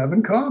 guys have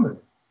in common?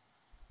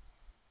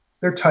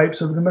 They're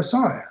types of the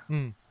Messiah.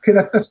 Okay,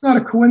 that's not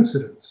a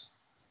coincidence.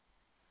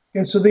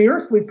 And so the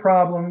earthly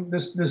problem,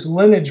 this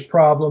lineage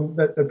problem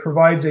that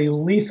provides a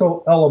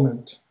lethal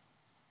element,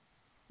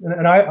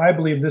 and I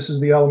believe this is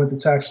the element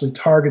that's actually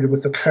targeted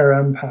with the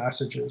Perem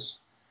passages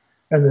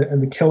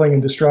and the killing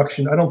and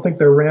destruction. I don't think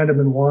they're random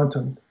and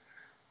wanton.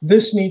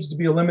 This needs to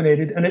be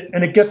eliminated, and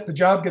the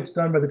job gets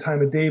done by the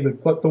time of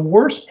David. But the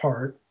worst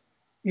part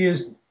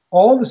is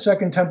all the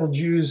Second Temple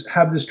Jews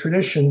have this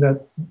tradition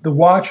that the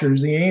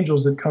watchers, the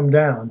angels that come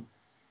down,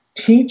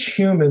 teach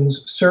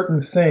humans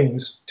certain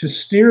things to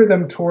steer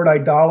them toward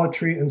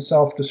idolatry and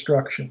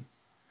self-destruction.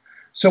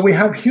 So we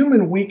have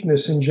human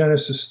weakness in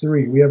Genesis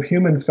 3. We have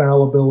human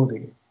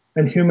fallibility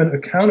and human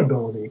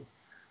accountability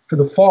for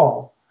the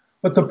fall.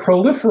 But the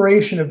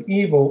proliferation of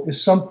evil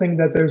is something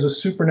that there's a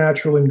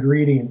supernatural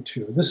ingredient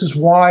to. This is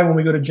why when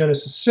we go to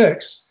Genesis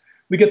 6,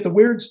 we get the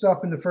weird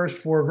stuff in the first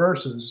 4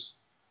 verses.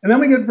 And then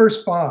we get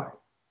verse 5.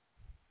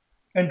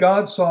 And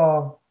God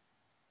saw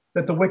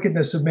that the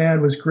wickedness of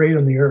man was great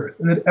on the earth,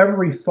 and that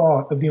every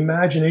thought of the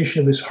imagination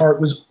of his heart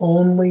was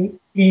only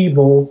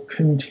evil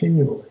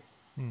continually.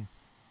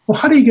 Well,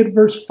 how do you get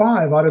verse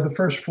 5 out of the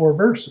first 4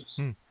 verses?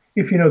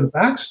 If you know the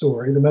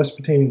backstory, the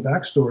Mesopotamian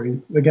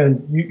backstory,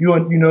 again,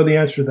 you know the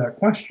answer to that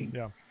question.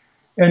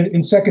 And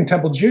in Second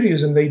Temple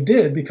Judaism, they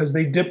did, because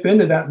they dip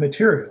into that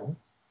material.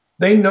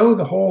 They know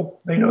the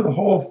whole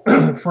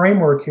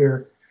framework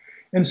here.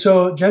 And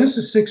so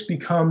Genesis 6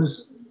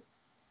 becomes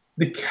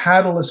the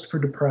catalyst for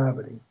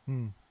depravity.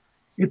 Hmm.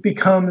 It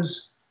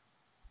becomes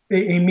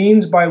a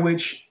means by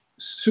which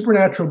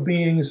supernatural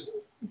beings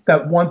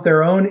that want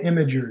their own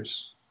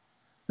imagers,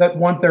 that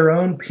want their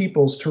own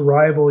peoples to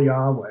rival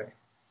Yahweh,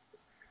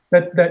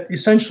 that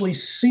essentially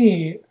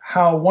see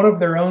how one of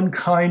their own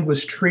kind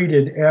was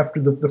treated after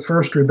the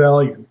first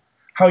rebellion,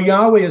 how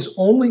Yahweh is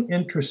only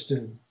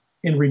interested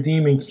in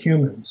redeeming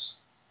humans.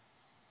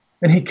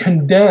 And he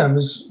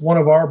condemns one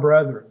of our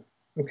brethren.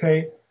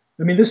 Okay?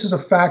 I mean, this is a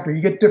factor.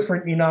 You get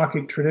different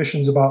Enochic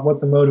traditions about what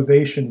the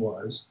motivation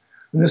was.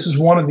 And this is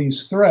one of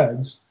these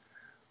threads.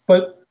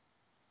 But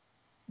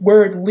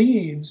where it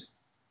leads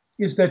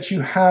is that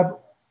you have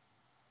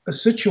a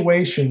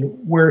situation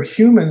where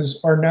humans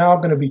are now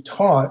going to be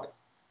taught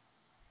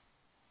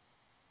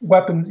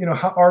weapons,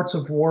 arts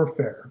of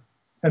warfare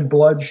and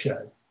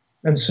bloodshed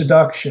and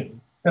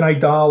seduction and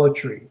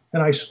idolatry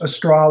and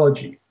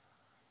astrology.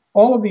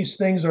 All of these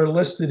things are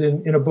listed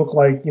in a book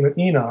like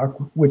Enoch,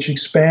 which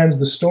expands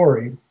the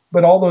story,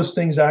 but all those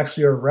things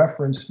actually are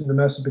referenced in the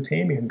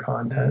Mesopotamian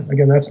content.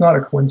 Again, that's not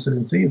a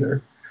coincidence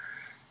either.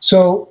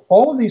 So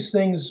all of these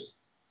things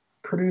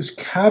produce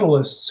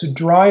catalysts to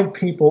drive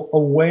people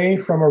away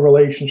from a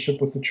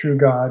relationship with the true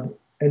God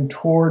and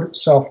toward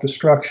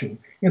self-destruction.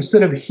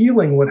 Instead of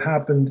healing what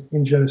happened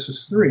in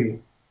Genesis 3,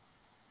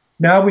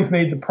 now we've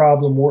made the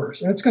problem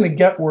worse. And it's going to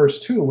get worse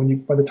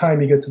too by the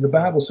time you get to the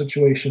Babel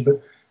situation.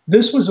 But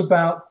this was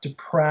about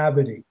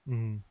depravity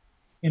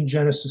in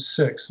Genesis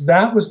 6.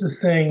 That was the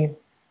thing,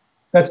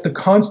 that's the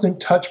constant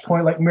touch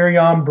point, like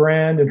Miriam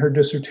Brand in her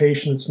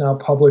dissertation that's now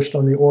published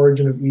on the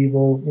origin of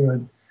evil,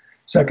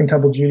 Second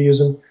Temple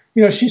Judaism.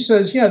 She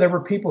says, there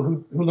were people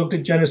who looked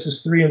at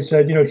Genesis 3 and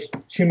said,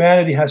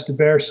 humanity has to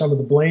bear some of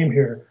the blame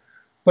here.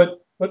 But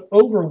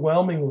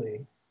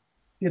overwhelmingly,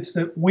 it's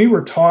that we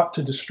were taught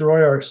to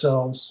destroy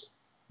ourselves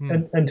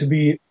and to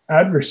be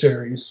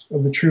adversaries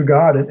of the true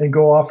God and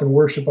go off and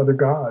worship other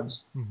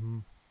gods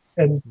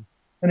and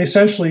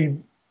essentially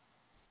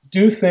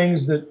do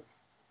things that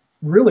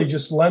really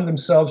just lend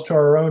themselves to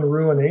our own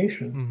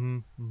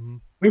ruination.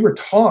 We were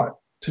taught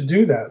to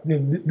do that.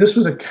 This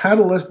was a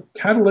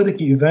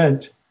catalytic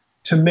event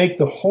to make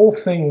the whole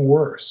thing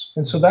worse.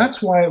 And so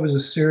that's why it was a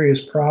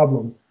serious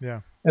problem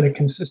and a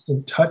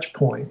consistent touch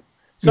point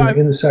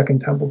in the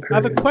Second Temple period. I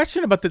have a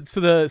question about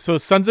so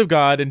sons of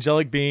God,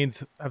 angelic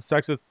beings, have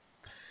sex with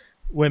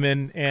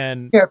women,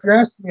 and if you're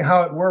asking me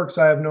how it works,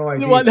 I have no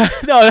idea. Well,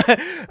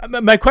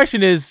 no, my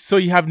question is, so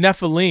you have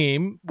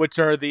nephilim, which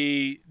are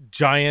the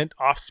giant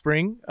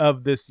offspring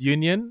of this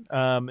union,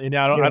 and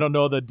I don't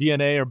know the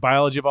DNA or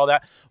biology of all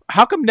that.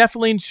 How come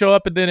nephilim show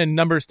up and then in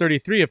Numbers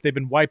 33 if they've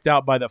been wiped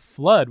out by the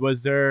flood?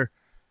 Was there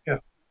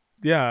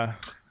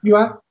You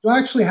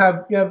actually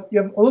have a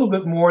little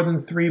bit more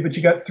than three, but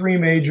you got three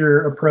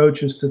major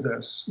approaches to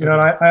this. And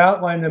I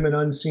outlined them in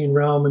Unseen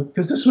Realm, and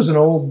because this was an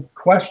old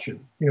question.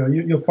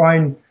 You'll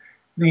find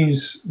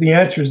the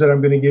answers that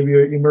I'm going to give you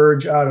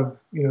emerge out of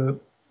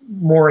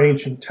more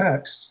ancient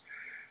texts.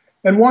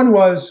 And one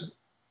was,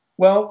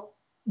 well,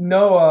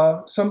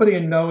 Noah. Somebody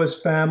in Noah's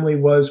family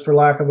was, for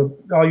lack of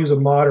I'll use a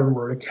modern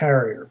word, a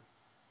carrier.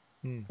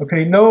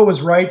 Okay, Noah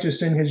was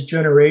righteous in his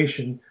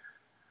generation.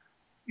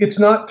 It's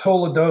not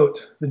Toledot,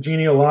 the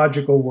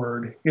genealogical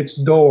word. It's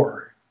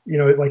Dor,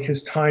 like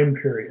his time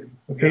period.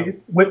 Okay,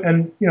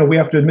 and we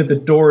have to admit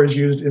that Dor is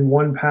used in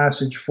one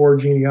passage for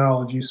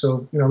genealogy,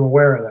 so I'm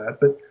aware of that.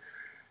 But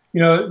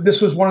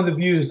this was one of the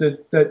views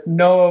that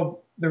Noah,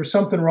 there was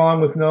something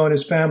wrong with Noah and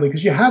his family,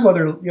 because you have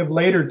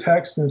later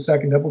texts in the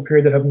Second Temple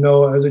period that have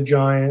Noah as a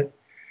giant.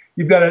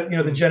 You've got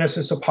the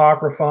Genesis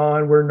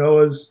Apocryphon, where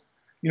Noah's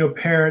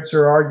parents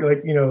are arguing,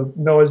 like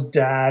Noah's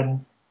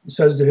dad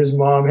says to his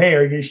mom, "Hey,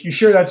 are you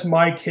sure that's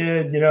my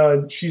kid?"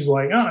 And she's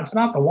like, "Oh, it's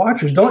not the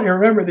Watchers. Don't you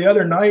remember the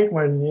other night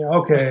when?"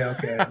 Okay.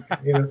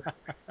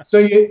 So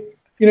you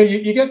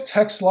get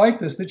texts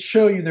like this that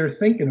show you they're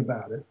thinking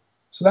about it.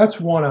 So that's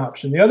one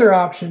option. The other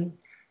option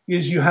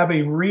is you have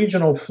a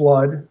regional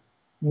flood,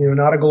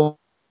 not a global.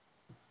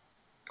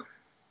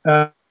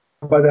 By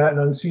that and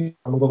unseen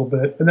a little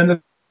bit, and then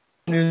the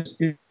is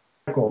if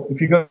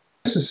you go to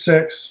Genesis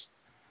 6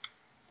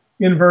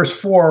 in verse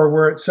 4,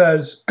 where it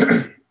says,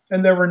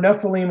 and there were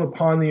nephilim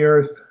upon the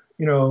earth,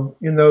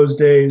 in those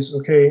days,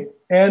 okay,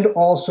 and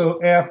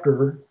also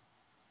after,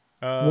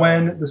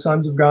 when the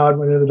sons of God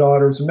went into the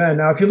daughters of men.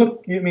 Now, if you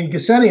look,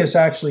 Gesenius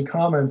actually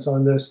comments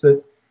on this,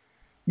 that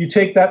you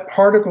take that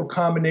particle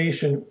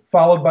combination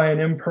followed by an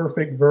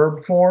imperfect verb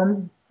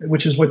form,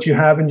 which is what you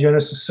have in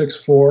Genesis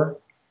 6:4,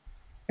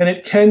 and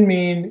it can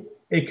mean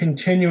a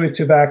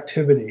continuative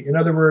activity. In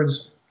other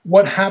words,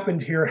 what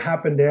happened here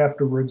happened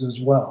afterwards as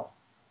well.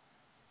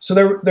 So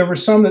there were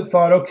some that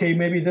thought, okay,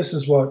 maybe this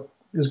is what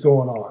is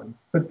going on.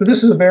 But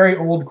this is a very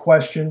old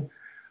question.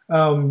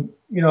 I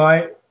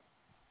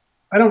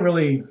don't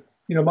really,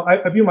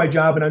 I view my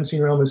job in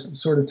Unseen Realm as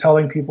sort of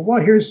telling people, well,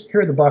 here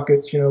are the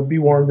buckets, be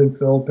warmed and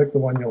filled, pick the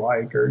one you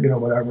like, or,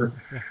 whatever.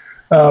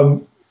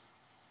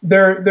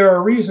 there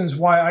are reasons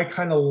why I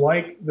kind of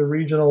like the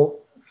regional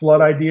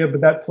flood idea,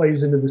 but that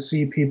plays into the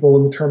sea people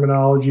and the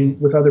terminology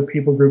with other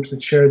people groups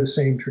that share the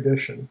same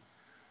tradition.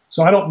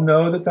 So I don't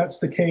know that that's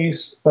the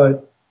case,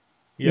 but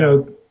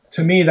Yeah.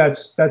 to me,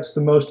 that's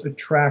the most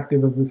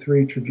attractive of the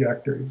three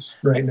trajectories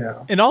right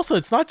now. And also,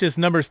 it's not just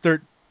Numbers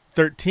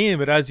 13,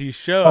 but as you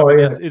show, I Oh mean,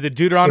 yeah, is it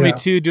Deuteronomy yeah.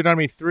 2,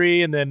 Deuteronomy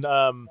 3, and then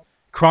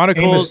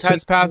Chronicles Amos 2.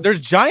 has passed? There's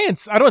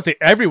giants. I don't want to say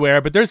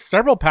everywhere, but there's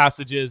several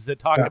passages that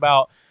talk Yeah.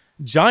 about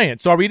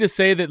giants. So are we to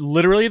say that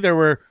literally there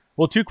were,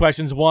 well, two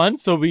questions. One,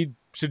 so we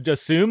should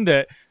assume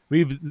that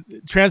we've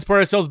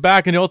transported ourselves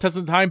back in the Old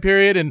Testament time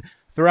period, and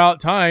throughout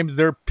times,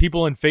 there are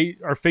people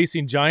are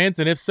facing giants.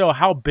 And if so,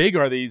 how big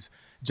are these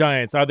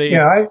giants? Are they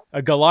Yeah,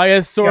 a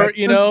Goliath I sort,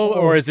 spent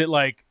or is it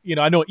like,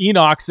 I know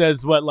Enoch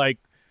says what, like,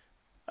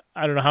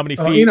 I don't know how many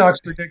feet.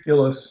 Enoch's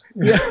ridiculous.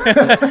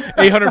 Yeah,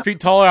 800 feet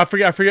taller. I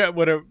forget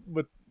what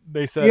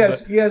they said, but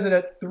He has it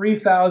at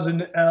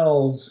 3,000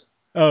 ells,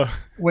 oh,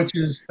 which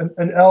is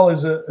an L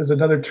is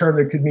another term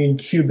that could mean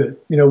cubit,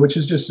 which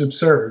is just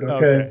absurd.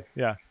 Okay, okay,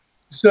 yeah,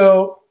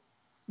 so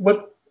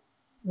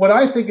what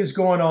I think is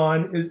going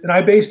on is, and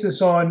I base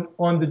this on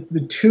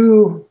the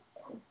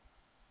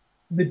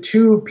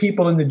two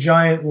people in the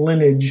giant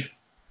lineage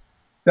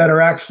that are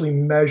actually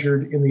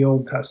measured in the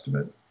Old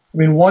Testament. I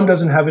mean, one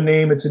doesn't have a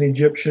name; it's an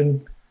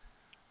Egyptian,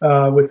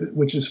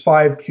 which is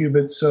 5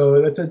 cubits,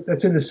 so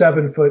that's in the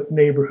 7-foot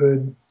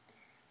neighborhood.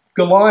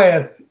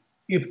 Goliath,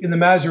 if in the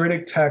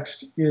Masoretic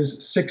text,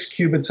 is 6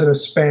 cubits and a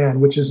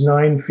span, which is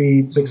 9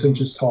 feet 6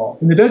 inches tall.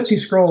 In the Dead Sea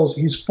Scrolls,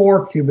 he's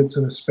 4 cubits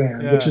and a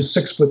span, yeah, which is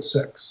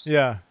 6'6".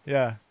 yeah,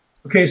 yeah,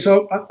 Okay,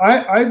 so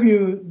I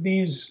view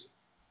these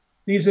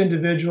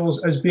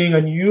individuals as being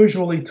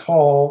unusually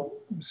tall,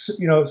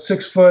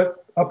 6 foot,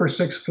 upper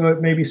 6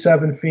 foot, maybe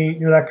 7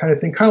 feet, that kind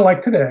of thing, kind of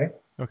like today.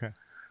 okay,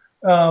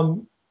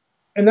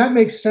 And that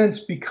makes sense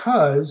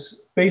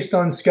because based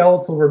on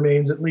skeletal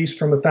remains, at least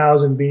from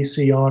 1000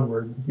 BC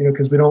onward,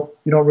 because they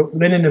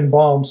didn't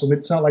embalm, so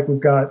it's not like we've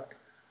got,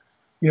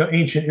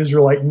 ancient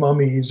Israelite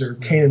mummies or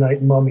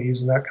Canaanite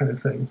mummies and that kind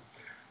of thing.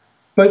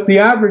 But the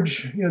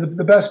average,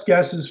 the best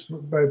guesses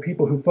by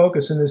people who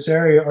focus in this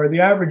area are the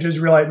average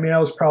Israelite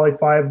male is probably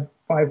 5'5",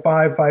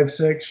 5'6",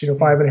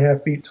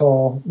 5.5 feet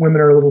tall. Women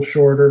are a little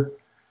shorter.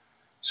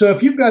 So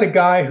if you've got a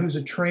guy who's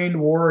a trained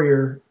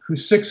warrior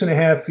who's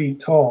 6.5 feet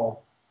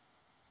tall,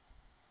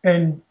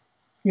 and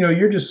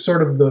you're just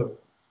sort of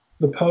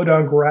the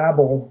podunk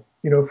rabble,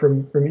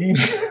 from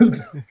Egypt.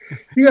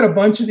 You got a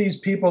bunch of these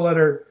people that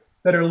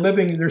are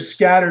living, they're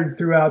scattered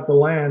throughout the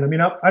land. I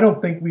mean, I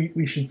don't think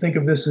we should think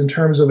of this in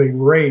terms of a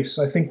race.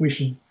 I think we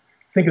should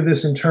think of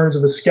this in terms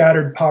of a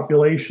scattered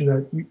population.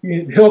 That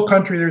in hill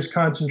country, there's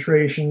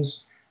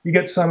concentrations. You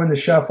get some in the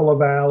Shephelah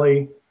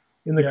Valley,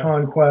 in the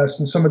Conquest,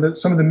 and some of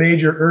the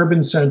major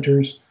urban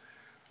centers.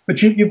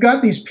 But you've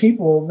got these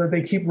people that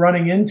they keep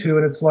running into,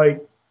 and it's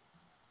like,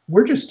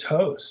 we're just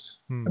toast.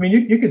 I mean,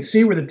 you could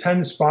see where the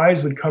 10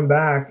 spies would come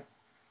back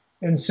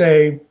and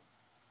say,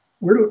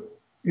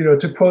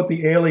 to quote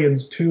the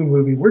Aliens 2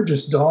 movie, we're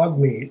just dog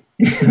meat.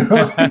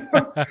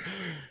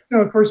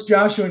 Of course,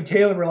 Joshua and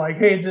Caleb were like,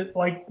 hey,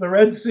 like the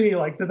Red Sea,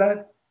 like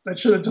that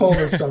should have told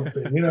us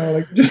something,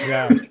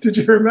 did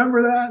you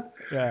remember that?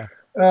 yeah.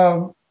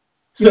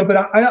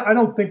 But I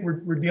don't think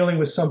we're dealing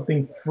with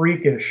something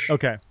freakish.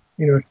 Okay.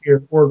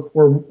 Here or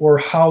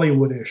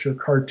Hollywoodish or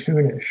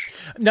cartoonish.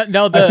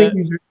 Now I think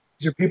these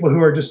are people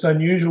who are just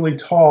unusually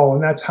tall,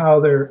 and that's how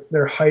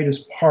their height is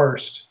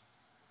parsed.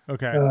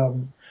 Okay.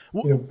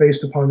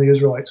 Based upon the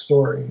Israelite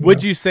story.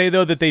 Would you say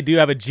though that they do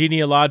have a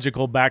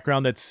genealogical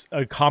background that's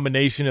a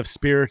combination of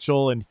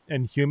spiritual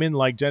and human,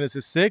 like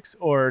Genesis 6,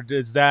 or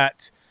is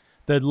that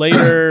the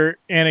later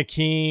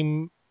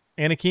anakim?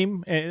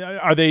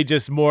 Are they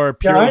just more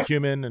purely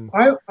human? And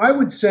I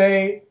would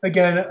say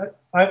again,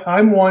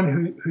 I'm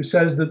one who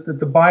says that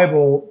the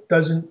Bible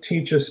doesn't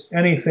teach us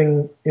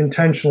anything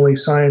intentionally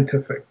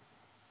scientific.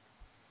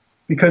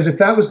 Because if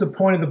that was the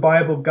point of the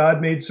Bible,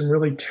 God made some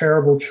really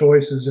terrible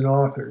choices in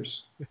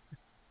authors.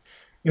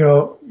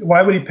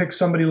 Why would he pick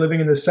somebody living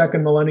in the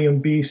 2nd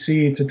millennium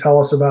BC to tell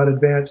us about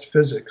advanced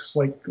physics?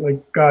 Like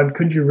God,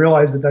 couldn't you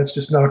realize that that's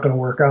just not going to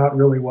work out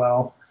really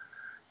well?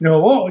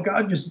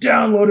 God just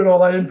downloaded all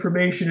that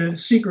information and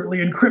secretly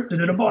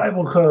encrypted in a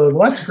Bible code.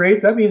 Well, that's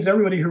great. That means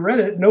everybody who read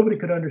it, nobody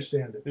could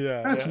understand it.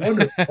 Yeah, that's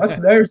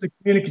wonderful. There's the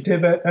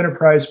communicative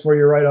enterprise for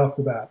you right off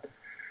the bat.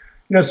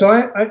 So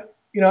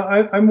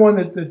I'm one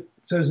that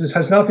says this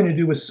has nothing to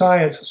do with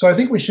science. So I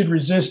think we should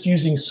resist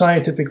using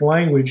scientific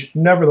language.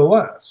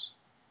 Nevertheless,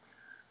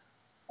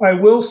 I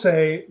will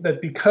say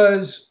that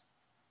because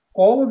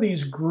all of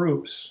these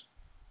groups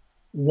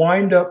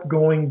wind up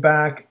going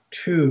back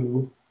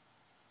to,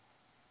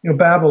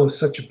 Babel is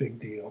such a big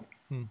deal.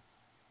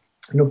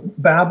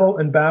 Babel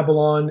and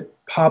Babylon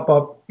pop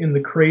up in the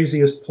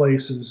craziest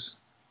places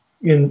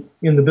in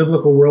the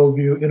biblical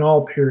worldview in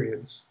all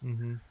periods.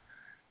 Mm-hmm.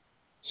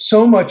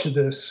 So much of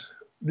this,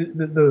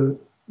 the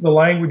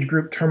language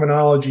group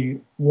terminology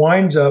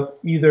winds up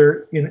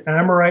either in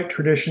Amorite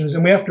traditions,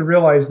 and we have to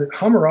realize that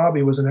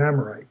Hammurabi was an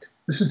Amorite.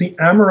 This is the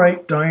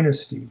Amorite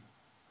dynasty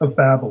of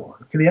Babylon.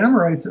 Okay, the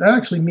Amorites, that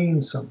actually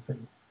means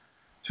something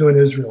to an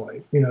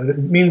Israelite. It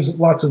means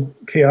lots of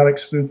chaotic,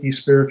 spooky,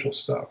 spiritual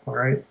stuff, all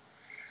right?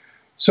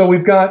 So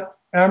we've got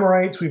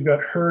Amorites, we've got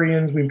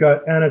Hurrians, we've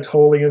got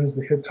Anatolians,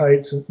 the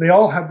Hittites. They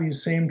all have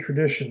these same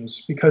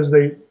traditions because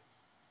they're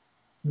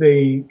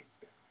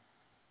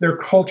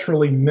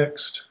culturally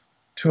mixed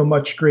to a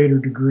much greater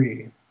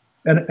degree,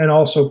 and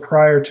also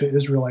prior to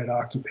Israelite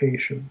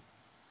occupation.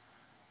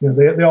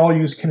 They all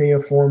use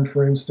cuneiform,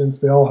 for instance.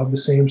 They all have the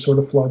same sort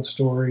of flood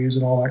stories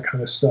and all that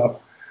kind of stuff.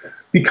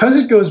 Because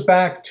it goes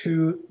back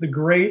to the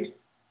great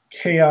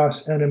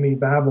chaos enemy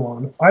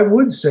Babylon, I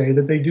would say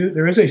that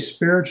there is a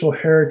spiritual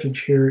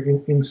heritage here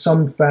in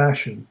some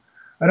fashion.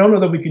 I don't know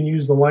that we can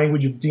use the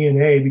language of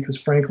DNA because,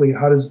 frankly,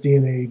 how do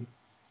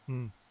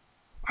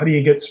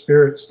you get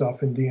spirit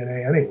stuff in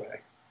DNA anyway?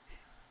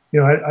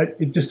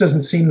 It just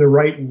doesn't seem the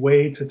right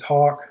way to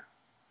talk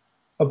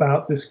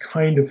about this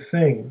kind of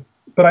thing.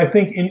 But I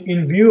think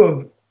in view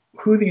of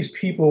who these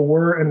people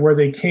were and where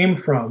they came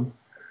from,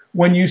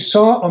 when you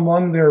saw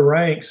among their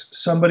ranks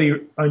somebody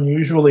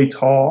unusually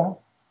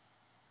tall,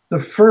 the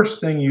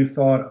first thing you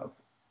thought of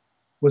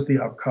was the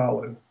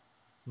Apkallu,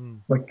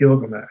 like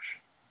Gilgamesh,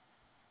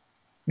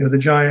 the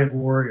giant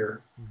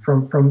warrior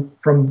from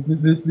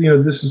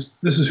this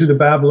is who the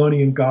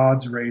Babylonian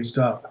gods raised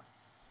up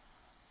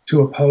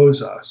to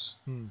oppose us.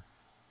 I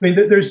mean,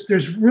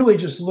 there's really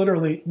just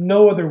literally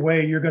no other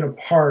way you're going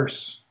to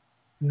parse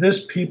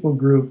this people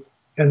group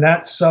and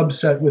that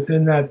subset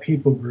within that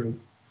people group.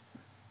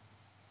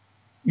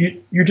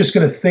 You're just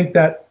going to think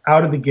that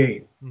out of the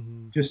gate,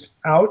 just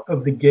out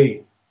of the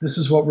gate. This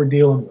is what we're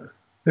dealing with.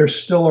 They're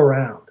still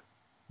around.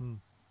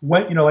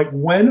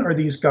 When are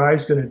these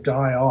guys going to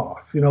die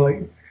off?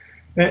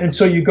 And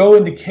so you go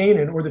into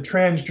Canaan or the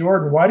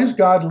Transjordan. Why does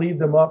God lead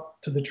them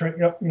up to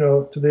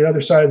to the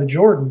other side of the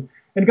Jordan?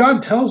 And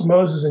God tells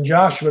Moses and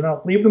Joshua,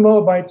 "Now leave the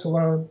Moabites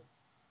alone,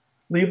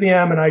 leave the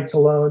Ammonites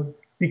alone,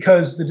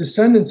 because the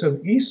descendants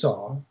of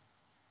Esau,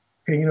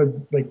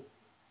 like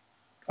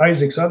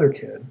Isaac's other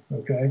kid,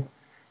 okay,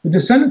 the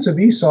descendants of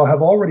Esau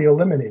have already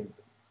eliminated them.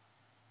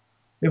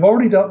 They've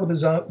already dealt with the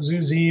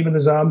Zuzim and the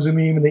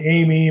Zamzumim and the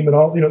Amim and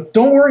all.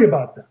 Don't worry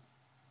about them.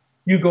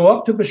 You go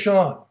up to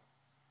Bashan.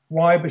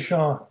 Why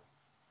Bashan?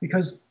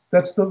 Because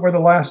that's where the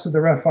last of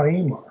the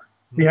Rephaim are,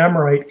 the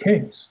Amorite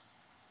kings.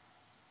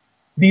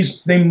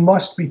 They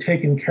must be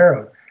taken care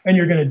of. And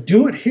you're going to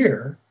do it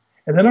here,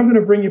 and then I'm going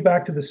to bring you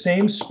back to the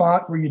same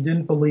spot where you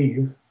didn't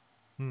believe,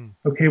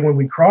 okay, when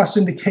we cross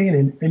into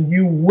Canaan, and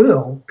you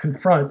will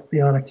confront the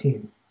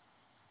anakim,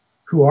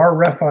 who are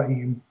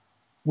Rephaim,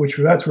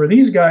 that's where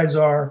these guys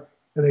are,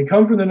 and they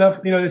come from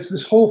the it's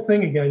this whole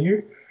thing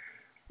again.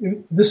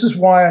 This is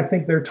why I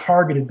think they're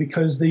targeted,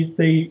 because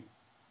they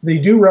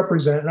do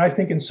represent, and I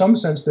think in some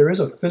sense there is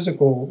a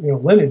physical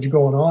lineage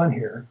going on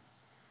here,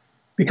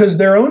 because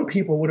their own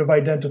people would have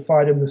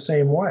identified him the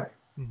same way.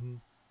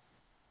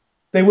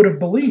 They would have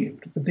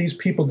believed that these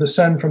people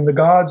descend from the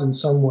gods in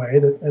some way,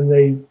 and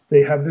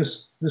they have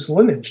this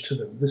lineage to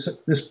them,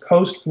 this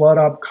post-flood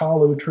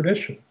Apkallu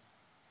tradition.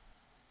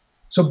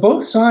 So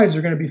both sides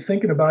are going to be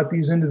thinking about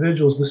these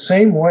individuals the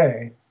same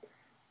way,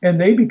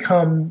 and they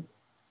become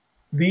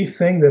the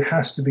thing that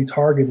has to be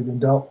targeted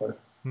and dealt with.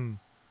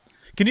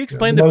 Can you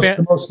explain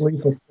the most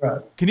lethal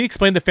threat? Can you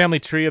explain the family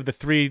tree of the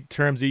three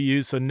terms you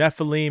use? So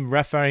Nephilim,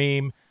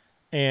 Rephaim,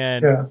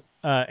 and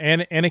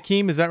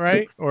anakim. Is that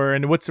right?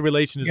 And what's the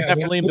relation? Is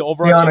Nephilim the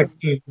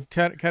overarching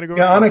category?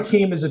 Yeah,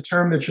 anakim is a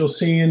term that you'll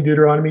see in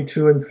Deuteronomy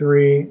 2 and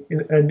 3,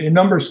 and in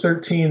Numbers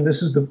 13.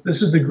 This is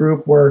the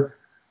group where,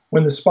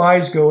 when the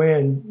spies go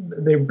in,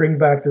 they bring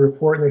back the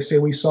report and they say,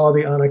 "We saw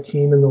the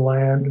anakim in the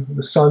land."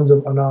 The sons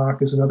of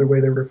Anak is another way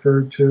they're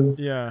referred to.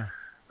 Yeah.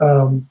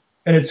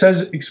 And it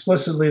says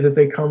explicitly that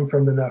they come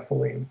from the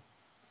Nephilim.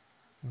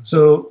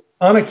 So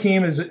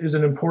anakim is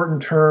an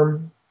important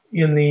term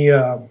in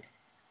the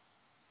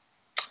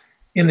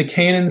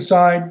Canaan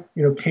side,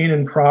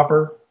 Canaan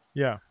proper.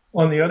 Yeah.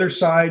 On the other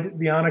side,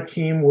 the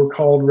anakim were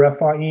called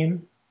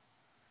Rephaim.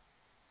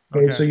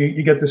 Okay. So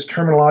you get this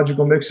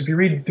terminological mix. If you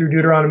read through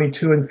Deuteronomy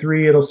 2 and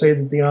 3, it'll say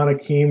that the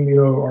anakim,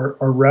 are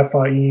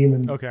Rephaim,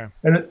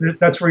 and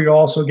that's where you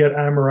also get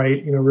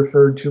Amorite,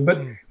 referred to.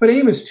 But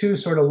Amos 2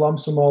 sort of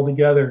lumps them all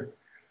together.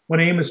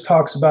 When Amos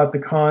talks about the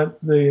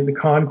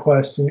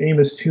conquest in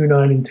Amos 2,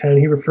 9, and 10,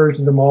 he refers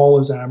to them all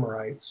as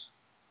Amorites,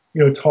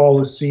 tall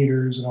as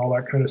cedars and all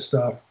that kind of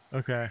stuff.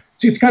 Okay.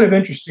 See, it's kind of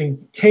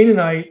interesting.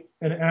 Canaanite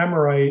and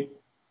Amorite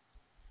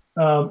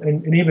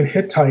and even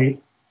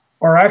Hittite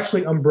are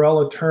actually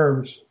umbrella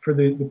terms for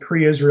the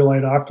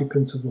pre-Israelite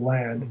occupants of the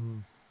land.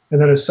 And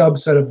then a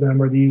subset of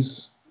them are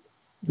these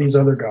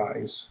other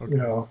guys,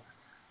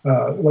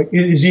 like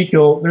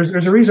Ezekiel.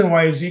 There's a reason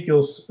why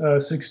Ezekiel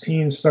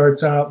 16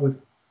 starts out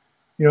with,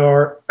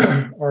 our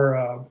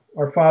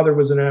father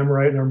was an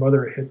Amorite and our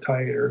mother a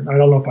Hittite, or I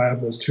don't know if I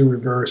have those two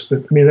reversed, but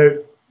I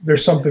mean,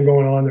 there's something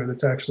going on there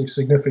that's actually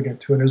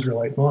significant to an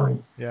Israelite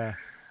mind. Yeah.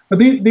 But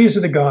these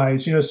are the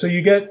guys, so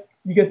you get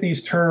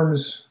these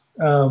terms,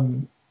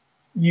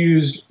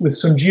 used with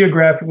some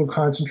geographical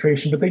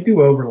concentration, but they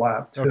do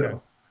overlap too. Okay.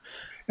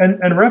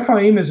 And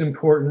Rephaim is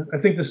important. I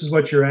think this is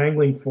what you're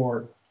angling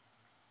for,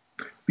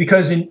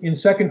 because in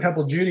Second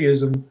Temple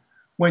Judaism,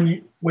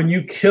 when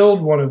you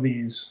killed one of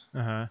these,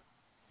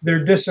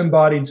 their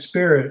disembodied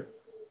spirit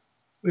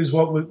is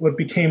what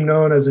became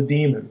known as a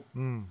demon.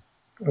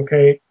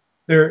 Okay,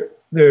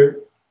 the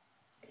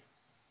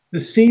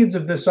seeds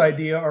of this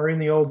idea are in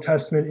the Old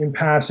Testament in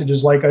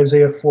passages like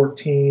Isaiah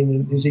 14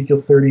 and Ezekiel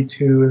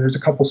 32, and there's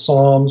a couple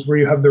Psalms where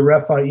you have the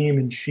Rephaim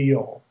in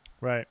Sheol.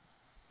 Right.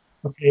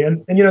 Okay,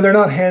 and they're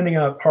not handing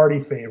out party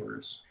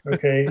favors.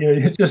 Okay,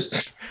 you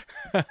just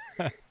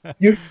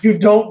you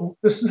don't.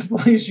 This is a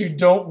place you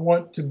don't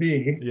want to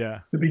be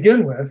to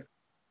begin with,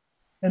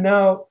 and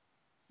now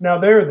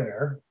they're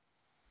there,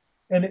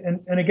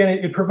 and again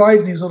it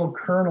provides these little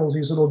kernels,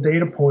 these little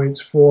data points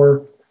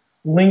for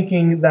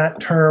linking that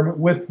term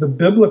with the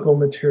biblical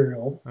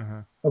material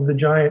of the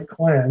giant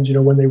clans.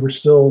 When they were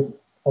still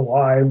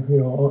alive,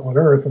 on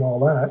Earth and all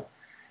that,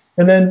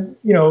 and then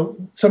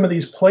some of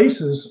these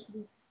places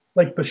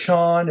like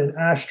Bashan and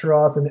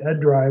Ashtaroth and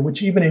Edrei,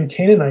 which even in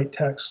Canaanite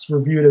texts were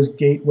viewed as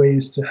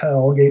gateways to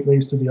hell,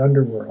 gateways to the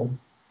underworld.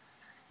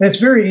 And it's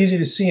very easy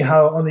to see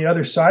how on the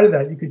other side of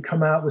that, you could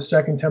come out with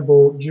Second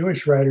Temple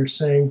Jewish writers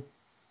saying,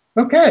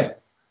 okay,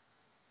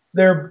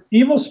 they're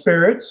evil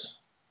spirits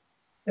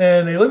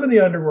and they live in the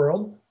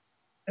underworld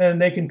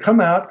and they can come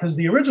out because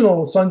the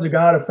original sons of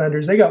God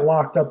offenders, they got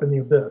locked up in the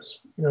abyss.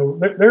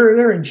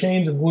 They're in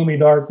chains of gloomy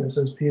darkness,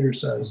 as Peter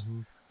says.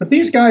 But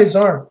these guys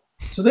aren't.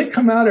 So they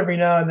come out every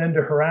now and then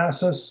to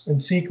harass us and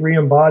seek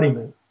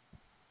re-embodiment.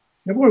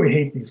 Boy, we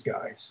hate these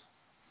guys.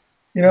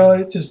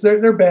 It's just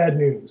they're bad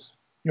news.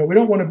 We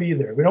don't want to be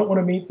there. We don't want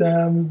to meet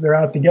them. They're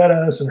out to get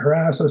us and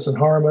harass us and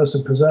harm us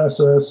and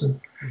possess us.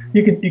 And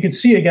you could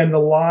see again the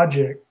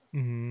logic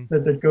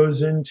that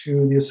goes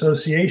into the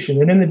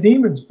association. And in the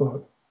Demons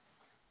book,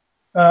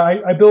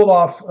 I build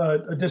off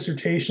a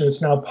dissertation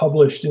that's now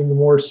published in the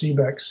Moore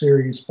Seebeck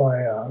series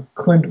by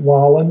Clint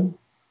Wallen,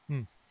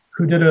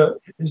 who did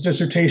his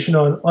dissertation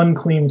on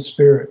unclean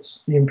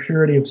spirits, the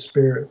impurity of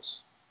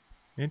spirits.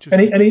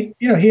 Interesting. And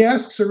he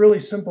asks a really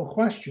simple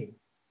question.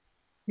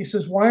 He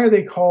says, why are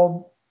they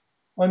called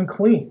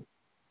unclean?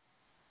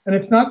 And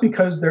it's not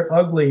because they're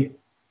ugly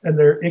and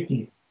they're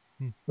icky,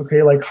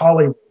 okay, like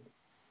Hollywood.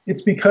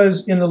 It's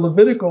because in the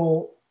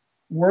Levitical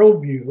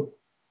worldview,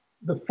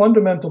 the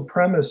fundamental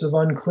premise of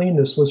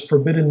uncleanness was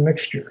forbidden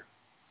mixture.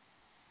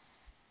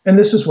 And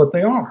this is what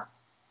they are.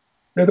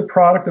 They're the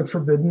product of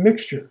forbidden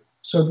mixture.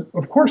 So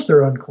of course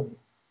they're unclean.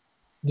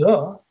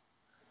 Duh.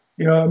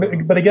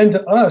 But again,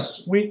 to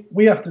us, we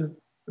have to,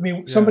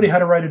 somebody had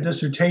to write a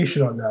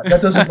dissertation on that.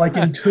 That doesn't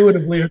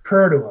intuitively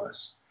occur to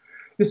us.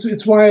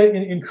 It's why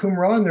in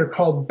Qumran they're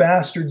called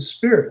bastard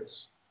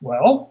spirits.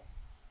 Well,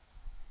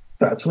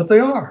 that's what they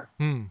are.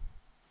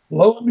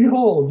 Lo and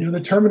behold,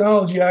 the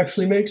terminology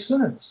actually makes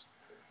sense.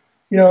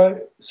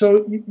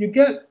 So you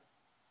get,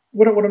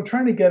 what I'm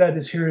trying to get at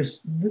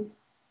is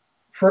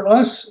for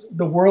us,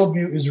 the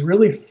worldview is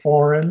really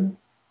foreign,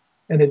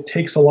 and it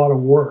takes a lot of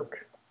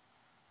work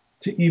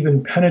to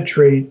even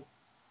penetrate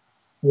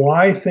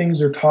why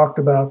things are talked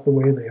about the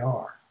way they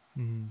are.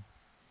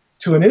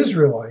 To an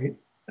Israelite,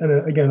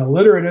 and again, a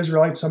literate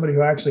Israelite, somebody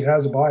who actually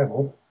has a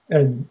Bible,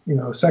 and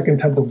a Second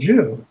Temple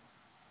Jew,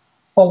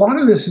 a lot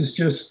of this is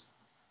just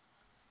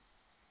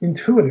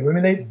intuitive.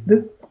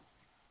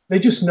 They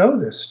just know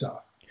this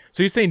stuff.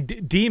 So you're saying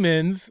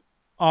demons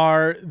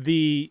are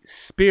the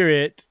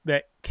spirit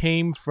that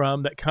came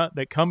from that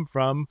come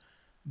from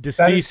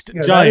deceased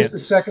giants. That is the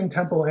Second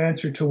Temple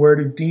answer to where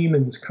do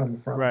demons come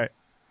from. Right.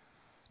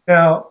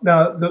 Now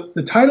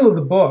the title of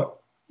the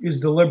book is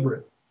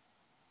deliberate.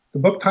 The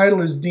book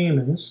title is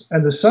Demons,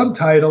 and the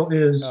subtitle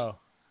is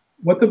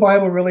what the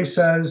Bible really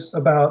says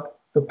about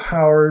the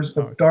powers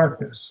of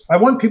darkness. I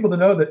want people to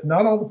know that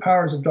not all the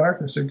powers of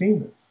darkness are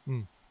demons.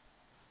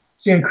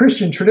 See, in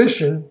Christian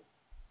tradition,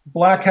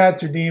 black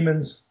hats are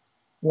demons,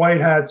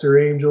 white hats are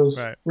angels.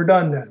 Right. We're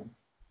done now.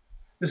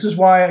 This is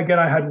why, again,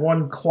 I had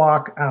one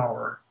clock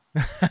hour,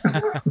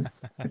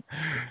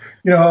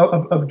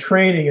 of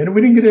training, and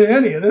we didn't get into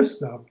any of this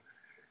stuff.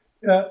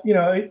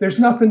 There's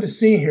nothing to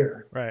see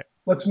here. Right.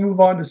 Let's move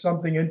on to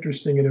something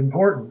interesting and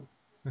important.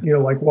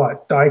 Like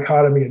what?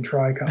 Dichotomy and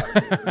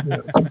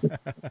trichotomy.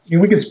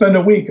 We could spend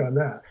a week on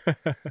that,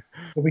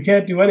 but we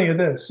can't do any of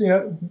this.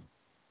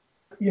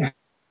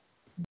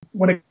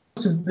 When it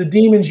comes to the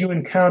demons you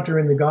encounter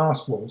in the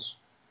Gospels,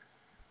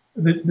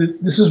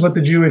 this is what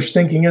the Jewish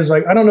thinking is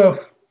like. I don't know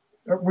if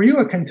were you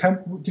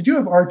did you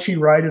have Archie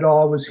Wright at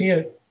all? Was he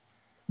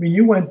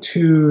you went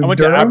to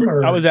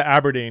Durham? I was at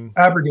Aberdeen.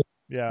 Aberdeen.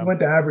 Yeah. You went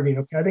to Aberdeen.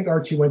 Okay. I think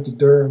Archie went to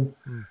Durham.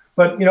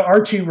 But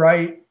Archie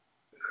Wright,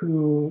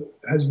 who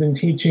has been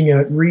teaching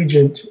at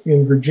Regent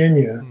in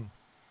Virginia,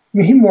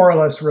 he more or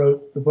less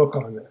wrote the book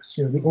on this,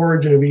 The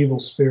Origin of Evil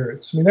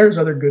Spirits. There's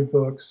other good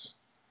books,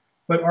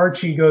 but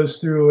Archie goes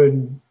through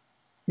and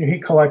he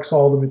collects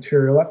all the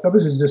material. That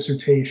was his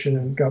dissertation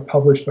and got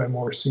published by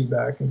Moore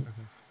Seebeck. And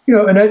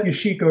Annette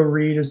Yoshiko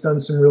Reed has done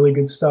some really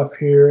good stuff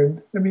here.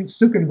 And I mean,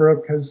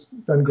 Stukenbrook has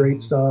done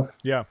great stuff.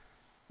 Yeah.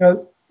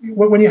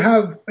 When you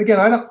have,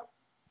 again,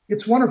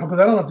 it's wonderful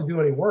because I don't have to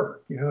do any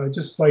work. It's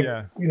just like,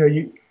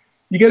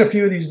 you get a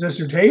few of these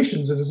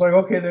dissertations and it's like,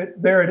 okay,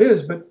 there it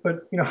is.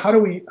 But how do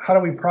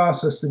we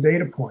process the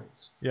data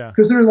points? Yeah.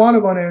 Because there are a lot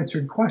of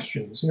unanswered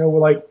questions. We're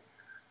like,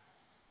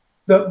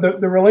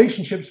 the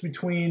relationships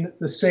between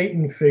the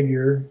Satan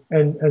figure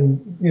and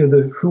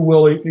the who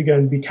will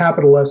again be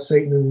capital S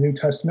Satan in the New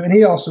Testament, and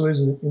he also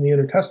is in the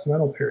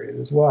intertestamental period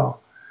as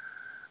well.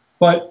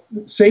 But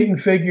Satan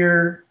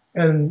figure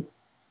and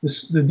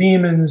the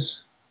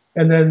demons,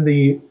 and then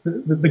the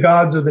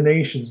gods of the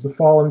nations, the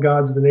fallen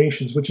gods of the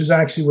nations, which is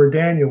actually where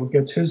Daniel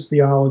gets his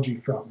theology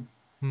from.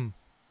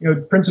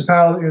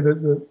 Principality,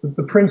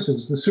 the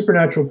princes, the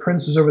supernatural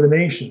princes over the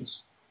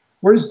nations.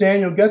 Where does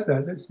Daniel get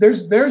that?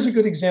 There's a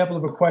good example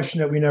of a question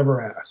that we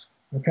never ask.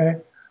 Okay,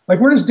 like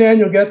where does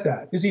Daniel get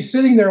that? Is he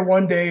sitting there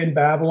one day in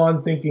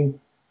Babylon thinking,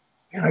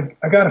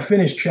 I got to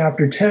finish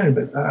chapter 10,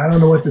 but I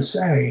don't know what to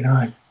say.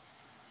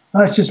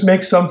 Let's just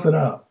make something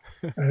up.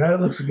 And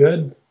that looks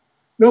good.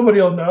 Nobody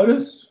will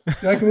notice.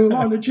 I can move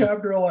on to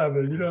chapter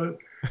 11.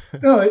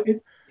 No,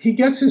 he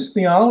gets his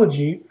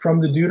theology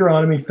from the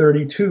Deuteronomy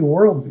 32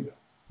 worldview.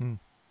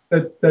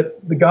 That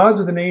the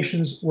gods of the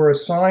nations were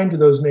assigned to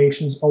those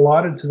nations,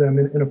 allotted to them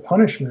in a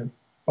punishment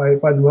by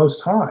the Most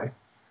High,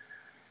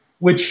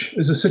 which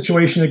is a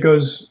situation that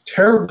goes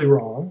terribly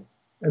wrong.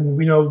 And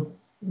we know,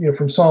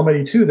 from Psalm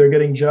 82, they're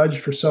getting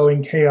judged for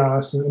sowing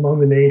chaos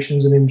among the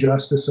nations and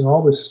injustice and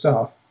all this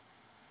stuff.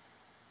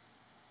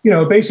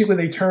 Basically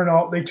they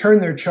turn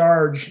their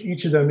charge,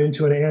 each of them,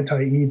 into an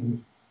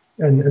anti-Eden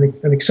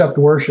and accept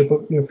worship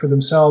for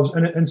themselves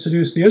and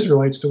seduce the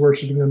Israelites to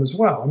worshiping them as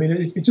well. I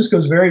mean, it just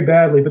goes very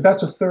badly, but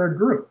that's a third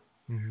group.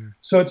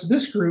 So it's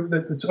this group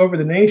that's over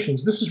the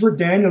nations. This is where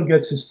Daniel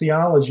gets his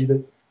theology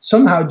that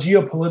somehow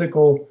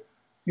geopolitical,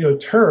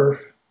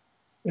 turf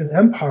and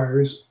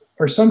empires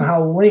are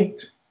somehow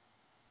linked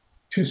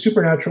to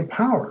supernatural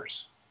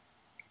powers.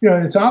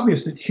 And it's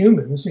obvious that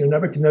humans,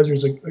 Nebuchadnezzar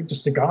is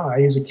just a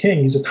guy, he's a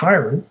king, he's a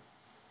tyrant.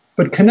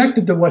 But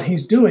connected to what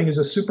he's doing is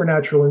a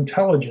supernatural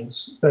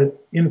intelligence that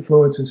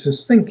influences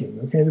his thinking.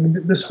 Okay, I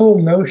mean, this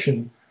whole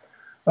notion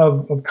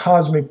of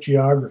cosmic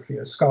geography,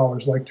 as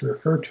scholars like to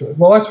refer to it.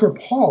 Well, that's where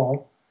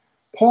Paul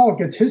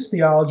gets his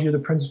theology of the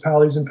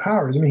principalities and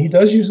powers. I mean, he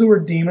does use the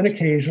word demon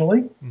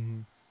occasionally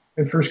in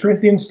 1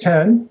 Corinthians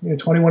 10,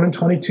 21 and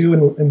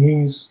 22, and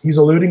he's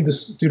alluding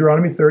to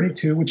Deuteronomy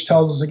 32, which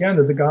tells us again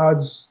that the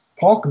gods,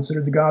 Paul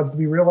considered the gods to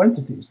be real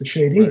entities, the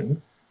Shadim,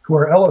 who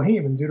are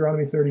Elohim in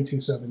Deuteronomy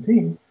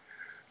 32:17.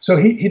 So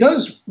he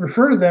does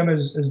refer to them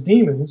as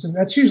demons, and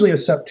that's usually a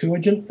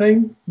Septuagint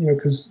thing,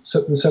 because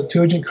the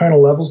Septuagint kind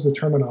of levels the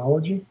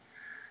terminology.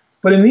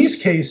 But in these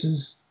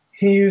cases,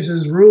 he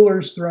uses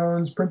rulers,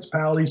 thrones,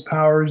 principalities,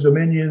 powers,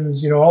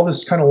 dominions, all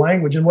this kind of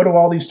language. And what do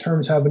all these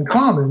terms have in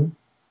common?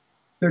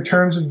 They're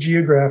terms of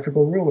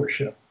geographical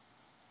rulership.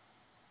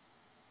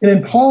 And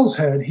in Paul's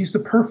head, he's the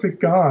perfect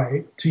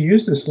guy to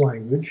use this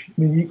language.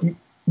 I mean,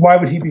 why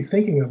would he be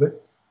thinking of it?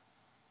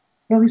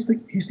 Well, he's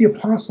the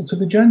apostle to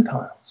the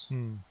Gentiles.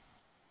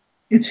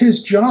 It's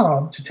his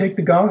job to take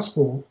the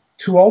gospel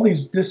to all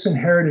these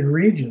disinherited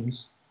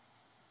regions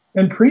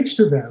and preach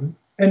to them.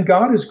 And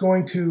God is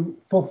going to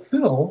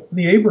fulfill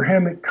the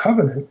Abrahamic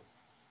covenant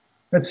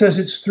that says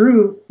it's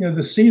through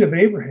the seed of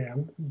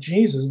Abraham,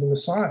 Jesus, the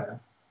Messiah,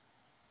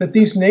 that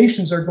these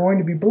nations are going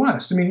to be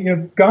blessed. I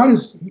mean, God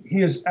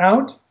is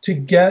out to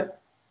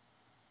get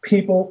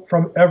people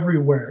from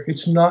everywhere.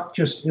 It's not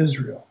just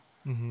Israel.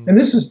 And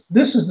this is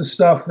the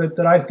stuff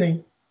that I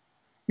think,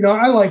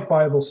 I like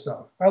Bible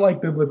stuff. I like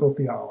biblical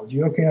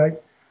theology. Okay,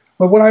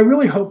 but what I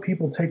really hope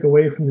people take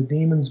away from the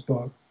Demons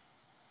book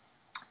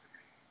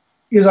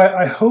is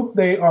I hope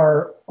they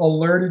are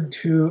alerted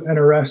to and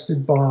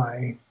arrested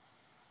by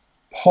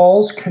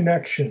Paul's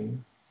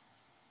connection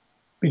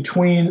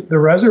between the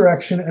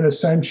resurrection and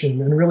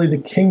ascension and really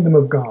the kingdom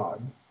of God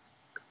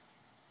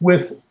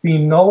with the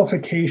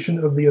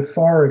nullification of the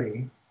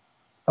authority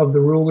of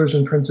the rulers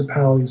and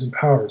principalities and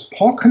powers.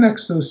 Paul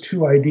connects those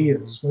two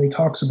ideas when he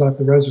talks about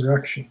the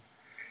resurrection.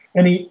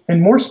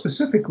 And more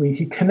specifically,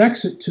 he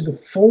connects it to the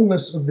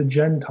fullness of the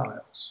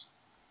Gentiles,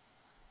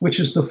 which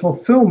is the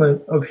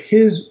fulfillment of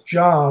his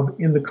job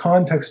in the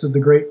context of the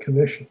Great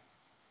Commission.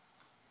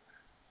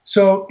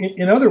 So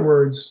in other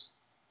words,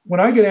 when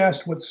I get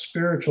asked what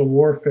spiritual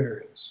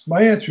warfare is,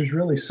 my answer is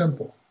really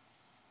simple.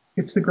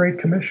 It's the Great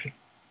Commission.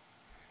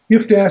 You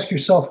have to ask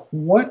yourself,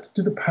 what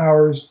do the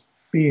powers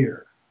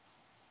fear?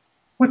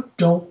 What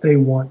don't they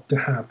want to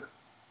happen?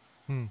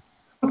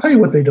 I'll tell you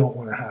what they don't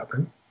want to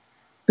happen.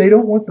 They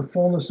don't want the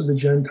fullness of the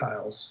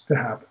Gentiles to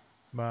happen.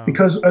 Wow.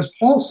 Because as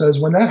Paul says,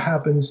 when that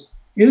happens,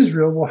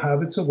 Israel will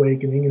have its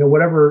awakening,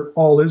 whatever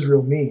all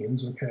Israel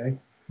means, okay?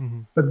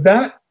 But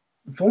the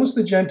fullness of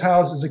the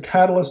Gentiles is a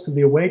catalyst to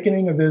the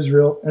awakening of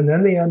Israel, and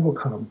then the end will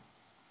come.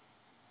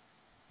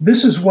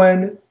 This is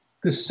when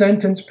the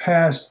sentence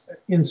passed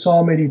in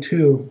Psalm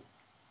 82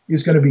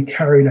 is going to be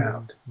carried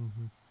out.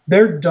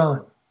 They're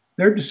done.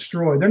 they're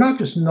destroyed. They're not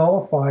just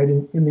nullified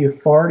in the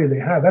authority they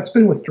have. That's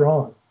been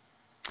withdrawn.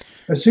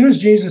 As soon as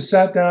Jesus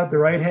sat down at the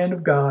right hand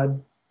of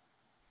God,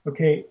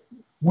 okay,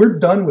 we're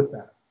done with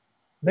that.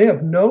 They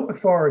have no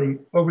authority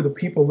over the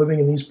people living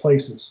in these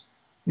places.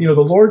 The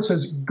Lord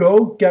says,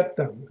 go get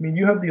them. I mean,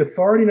 you have the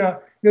authority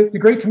now. The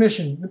Great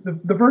Commission,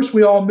 the verse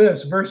we all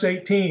miss, verse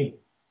 18.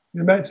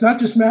 It's not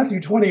just Matthew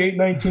 28,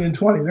 19, and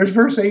 20. There's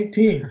verse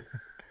 18.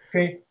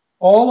 Okay,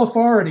 all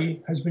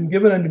authority has been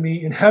given unto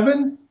me in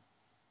heaven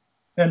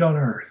and on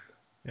earth.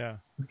 Yeah.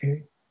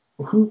 Okay,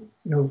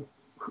 well,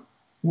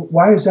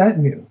 why is that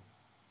new?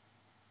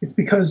 It's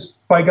because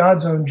by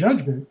God's own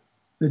judgment,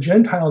 the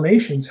Gentile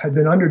nations had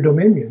been under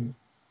dominion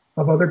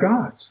of other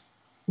gods.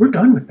 We're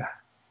done with that.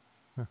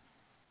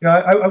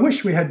 I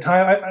wish we had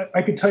time.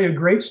 I could tell you a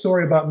great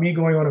story about me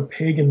going on a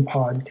pagan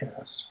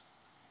podcast.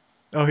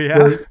 Oh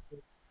yeah.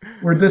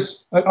 Where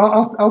this,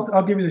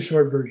 I'll give you the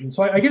short version.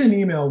 So I get an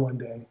email one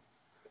day,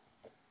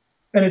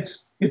 and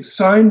it's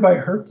signed by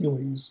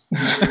Hercules.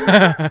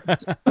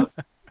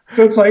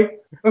 So it's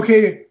like,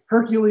 okay,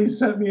 Hercules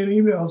sent me an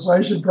email, so I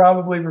should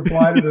probably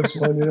reply to this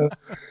one.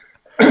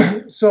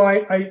 So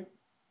I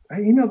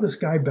emailed this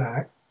guy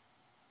back,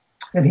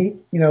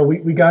 and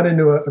we got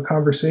into a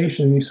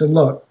conversation, and he said,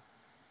 look,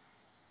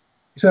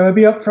 he said, I'm going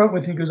to be upfront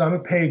with you. He goes, I'm a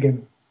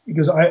pagan. He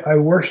goes, I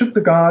worship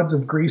the gods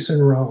of Greece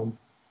and Rome.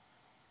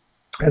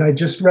 And I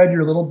just read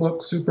your little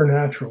book,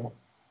 Supernatural.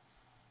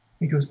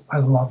 He goes, I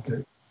loved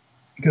it.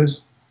 He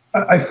goes,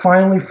 I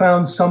finally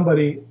found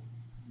somebody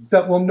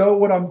that will know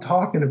what I'm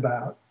talking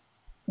about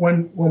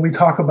when we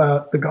talk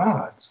about the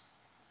gods.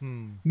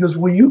 He goes,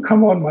 will you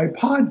come on my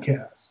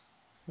podcast?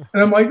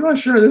 And I'm like, well,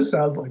 sure, this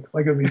sounds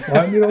like it'd be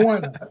fun. Why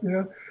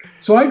not?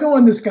 So I go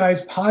on this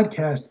guy's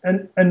podcast,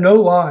 and no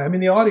lie, I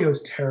mean, the audio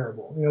is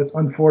terrible. It's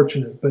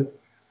unfortunate. But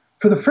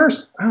for the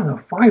first,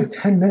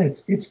 5-10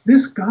 minutes, it's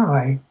this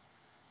guy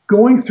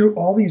going through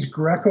all these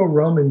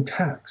Greco-Roman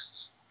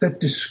texts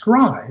that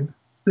describe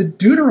the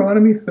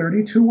Deuteronomy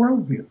 32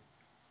 worldview.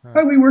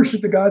 Right. We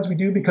worship the gods we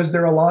do because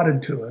they're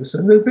allotted to us.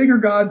 And the bigger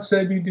gods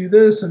said you do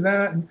this and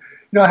that. And,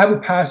 I have a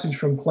passage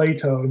from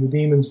Plato in the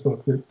Demons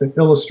book that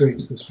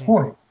illustrates this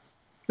point.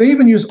 They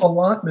even use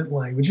allotment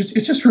language.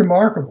 It's just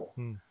remarkable.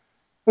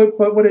 But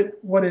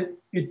what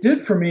it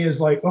did for me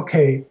is like,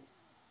 okay,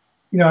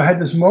 I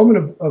had this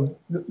moment of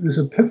this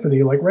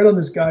epiphany, like right on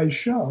this guy's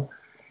show.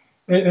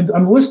 And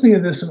I'm listening to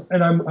this,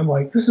 and I'm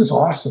like, this is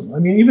awesome. I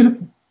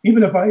mean,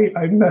 even if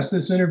I messed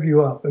this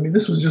interview up, I mean,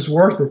 this was just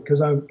worth it because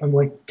I'm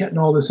like getting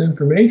all this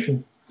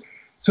information.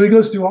 So he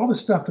goes through all this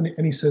stuff,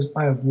 and he says,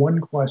 I have one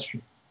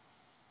question.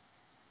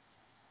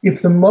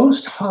 If the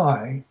Most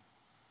High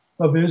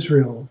of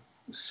Israel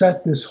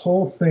set this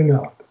whole thing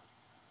up,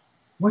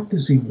 what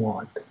does he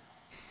want?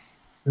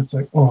 It's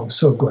like, oh, I'm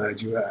so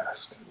glad you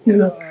asked.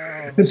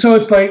 And so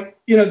it's like,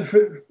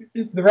 the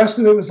rest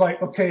of it was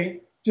like,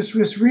 okay, just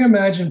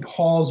reimagine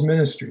Paul's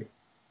ministry.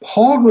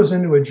 Paul goes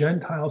into a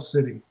Gentile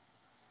city,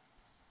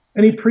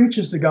 and he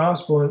preaches the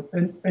gospel,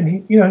 and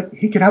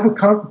he could have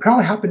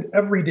probably happened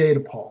every day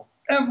to Paul.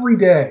 Every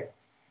day,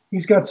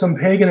 he's got some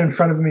pagan in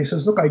front of him. He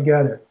says, "Look, I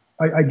get it.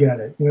 I get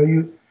it.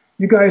 You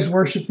guys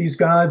worship these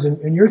gods,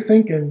 and you're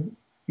thinking,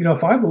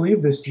 if I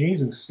believe this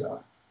Jesus stuff,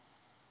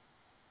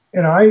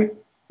 and I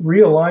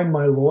realign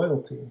my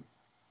loyalty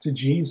to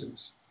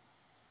Jesus,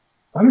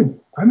 I'm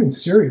in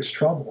serious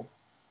trouble.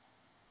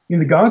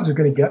 The gods are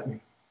going to get me.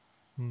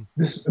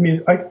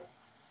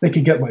 They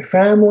could get my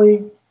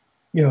family.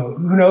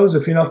 Who knows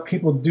if enough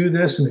people do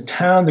this in the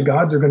town, the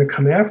gods are going to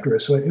come after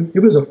us." So it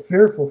was a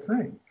fearful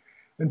thing.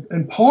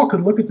 And Paul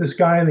could look at this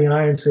guy in the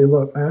eye and say,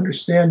 look, I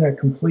understand that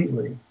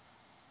completely.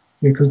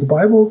 Because the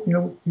Bible,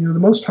 the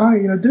Most High,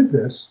 did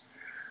this.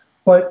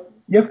 But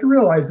you have to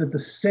realize that the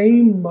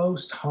same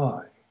Most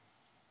High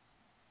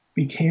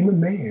became a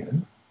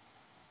man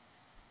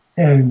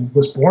and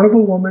was born of a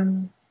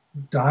woman,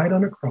 died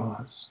on a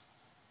cross,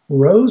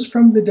 rose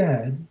from the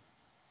dead,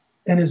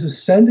 and is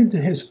ascended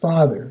to his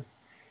Father.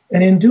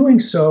 And in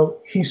doing so,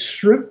 he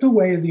stripped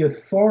away the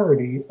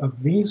authority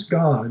of these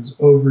gods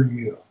over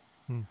you.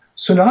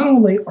 So not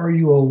only are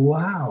you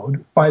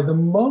allowed by the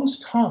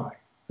Most High,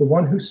 the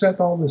one who set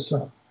all this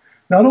up,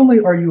 not only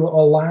are you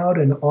allowed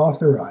and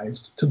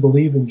authorized to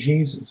believe in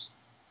Jesus,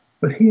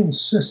 but he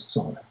insists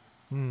on it.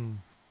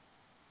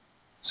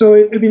 So,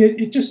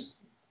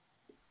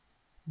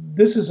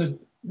 this is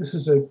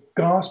a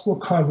gospel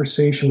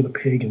conversation with a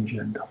pagan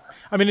Gentile.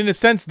 I mean, in a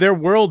sense, their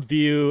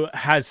worldview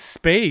has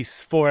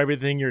space for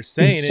everything you're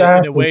saying Exactly.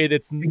 in a way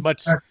that's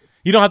much.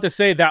 You don't have to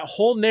say that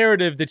whole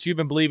narrative that you've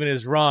been believing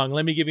is wrong.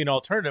 Let me give you an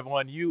alternative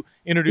one. You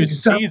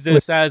introduce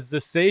Jesus as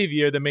the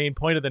savior, the main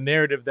point of the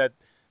narrative that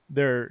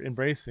they're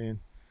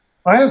embracing.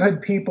 I have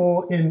had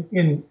people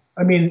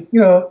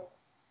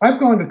I've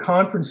gone to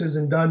conferences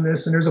and done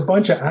this, and there's a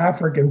bunch of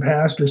African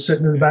pastors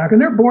sitting in the back,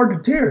 and they're bored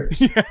to tears.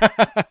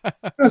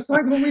 It's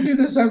like, well, we do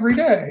this every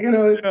day,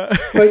 Yeah.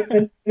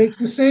 And it's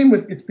the same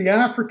it's the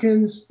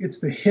Africans, it's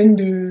the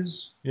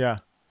Hindus. Yeah.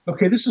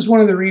 Okay, this is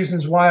one of the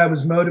reasons why I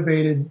was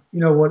motivated.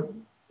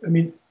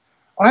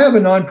 I have a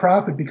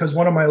nonprofit because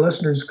one of my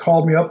listeners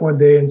called me up one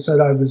day and said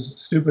I was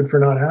stupid for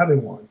not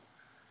having one,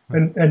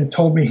 and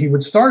told me he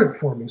would start it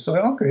for me. So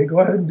okay, go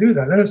ahead and do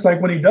that. Then it's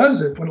like when he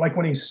does it,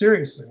 when he's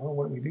serious, like, oh,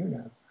 what do we do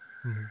now?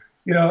 Mm-hmm.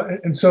 You know,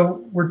 and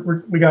so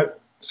we got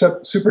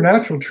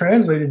Supernatural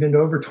translated into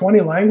over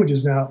 20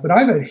 languages now. But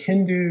I've had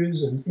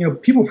Hindus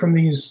and people from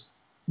these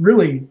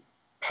really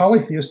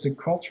polytheistic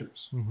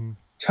cultures Mm-hmm.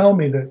 tell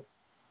me that,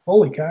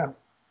 holy cow.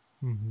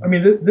 Mm-hmm. I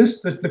mean,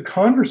 the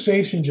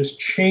conversation just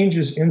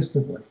changes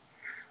instantly.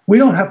 We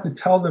don't have to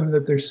tell them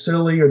that they're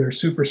silly or they're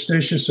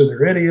superstitious or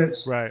they're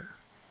idiots. Right.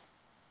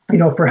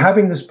 For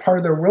having this part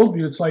of their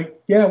worldview, it's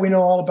like, yeah, we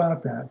know all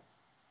about that.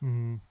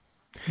 Mm-hmm.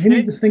 You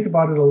need to think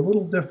about it a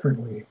little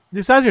differently.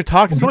 Just as you're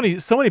talking,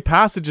 so many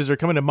passages are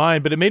coming to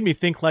mind, but it made me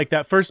think like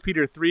that 1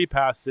 Peter 3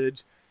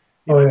 passage.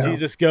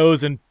 Jesus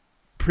goes and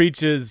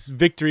preaches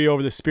victory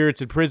over the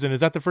spirits in prison.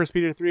 Is that the 1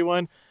 Peter 3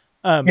 one?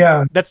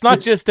 Yeah, that's not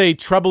just a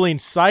troubling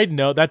side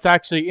note. That's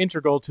actually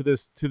integral to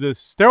the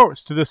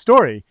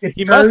story.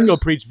 He must go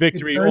preach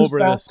victory over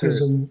the spirits.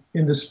 Baptism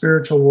into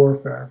spiritual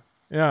warfare.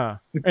 Yeah,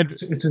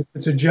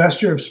 it's a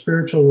gesture of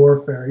spiritual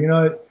warfare.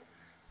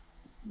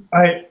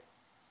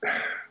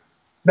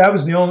 That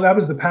was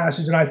the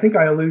passage, and I think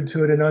I allude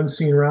to it in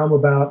Unseen Realm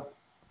about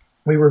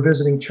we were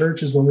visiting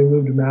churches when we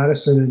moved to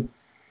Madison,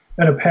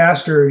 and a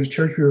pastor at a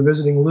church we were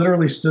visiting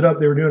literally stood up.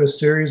 They were doing a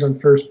series on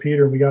 1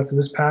 Peter, and we got to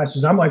this passage,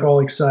 and I'm like all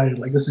excited,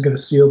 like this is going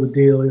to seal the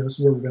deal. This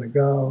is where we're going to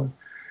go.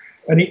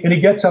 And he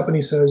gets up and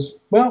he says,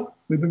 well,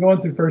 we've been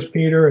going through 1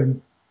 Peter,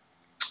 and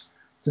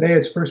today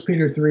it's 1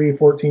 Peter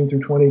 3:14 through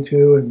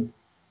 22, and I'm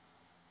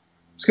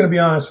just going to be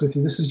honest with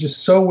you. This is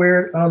just so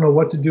weird. I don't know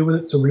what to do with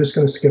it, so we're just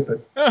going to skip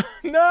it.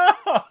 No.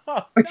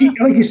 Like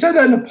he said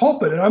that in the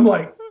pulpit, and I'm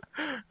like,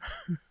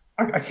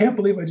 I can't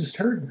believe I just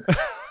heard this.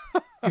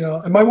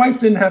 And my wife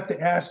didn't have to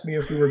ask me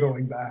if we were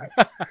going back.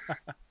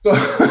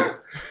 So,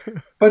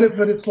 but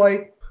it's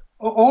like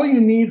all you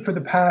need for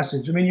the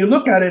passage. I mean, you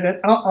look at it, and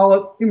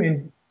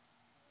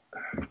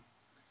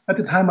at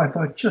the time I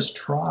thought, just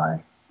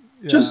try.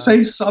 Yeah. Just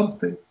say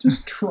something.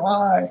 Just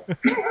try.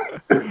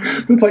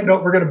 It's like, no,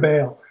 we're going to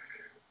bail.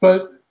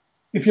 But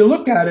if you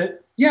look at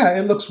it, yeah,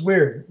 it looks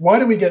weird. Why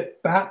do we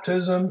get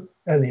baptism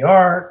and the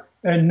ark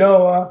and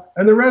Noah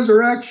and the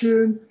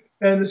resurrection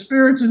and the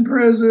spirits in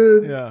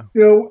prison? Yeah.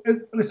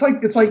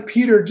 It's like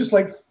Peter just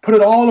like put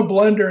it all in a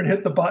blender and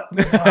hit the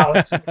button. Wow,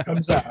 it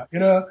comes out.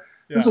 Yeah.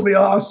 This will be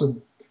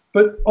awesome.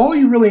 But all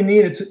you really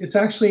need, it's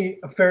actually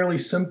a fairly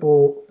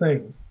simple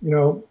thing.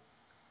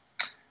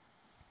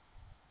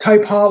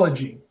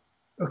 Typology.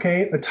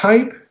 Okay, a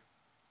type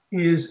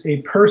is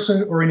a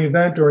person or an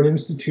event or an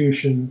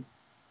institution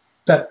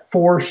that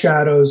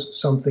foreshadows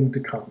something to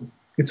come.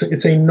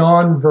 It's a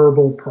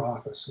non-verbal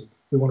prophecy.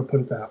 We want to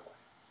put it that way.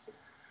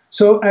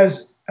 So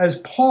as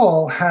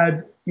Paul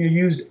had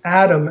used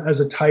Adam as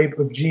a type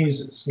of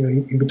Jesus, he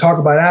would talk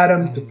about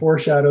Adam to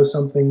foreshadow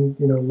something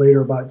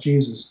later about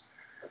Jesus.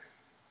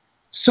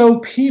 So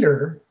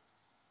Peter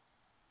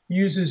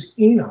uses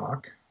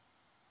Enoch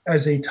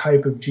as a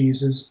type of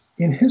Jesus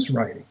in his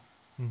writing.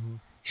 Mm-hmm.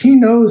 He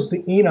knows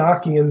the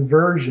Enochian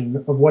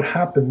version of what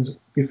happens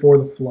before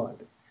the flood.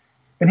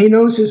 And he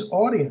knows his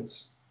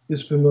audience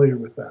is familiar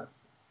with that.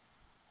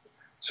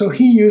 So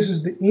he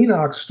uses the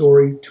Enoch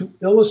story to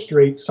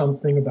illustrate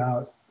something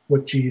about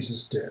what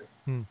Jesus did,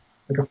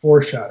 like a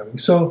foreshadowing.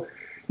 So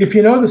if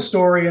you know the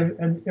story,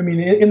 and I mean,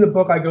 in the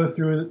book I go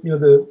through,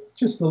 the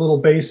little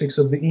basics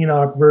of the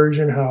Enoch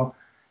version, how,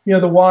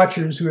 the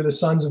Watchers, who are the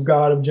sons of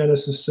God of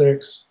Genesis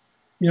 6,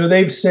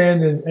 they've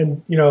sinned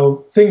and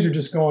things are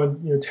just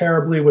going,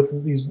 terribly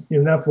with these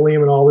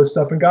Nephilim and all this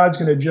stuff. And God's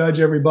going to judge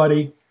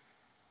everybody.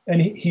 And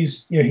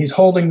he's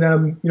holding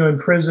them, in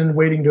prison,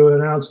 waiting to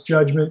announce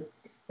judgment.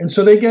 And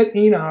so they get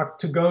Enoch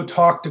to go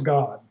talk to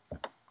God.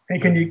 Hey,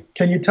 can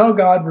you tell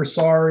God we're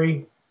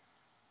sorry?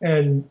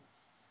 And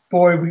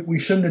boy, we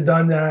shouldn't have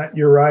done that.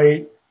 You're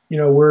right.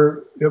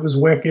 It was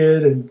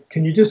wicked. And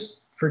can you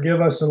just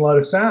forgive us and let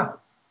us out?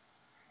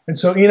 And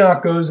so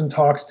Enoch goes and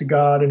talks to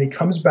God, and he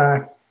comes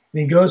back and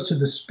he goes to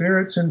the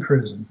spirits in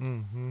prison.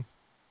 Mm-hmm.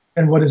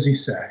 And what does he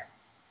say?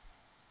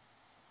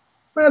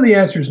 Well, the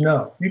answer is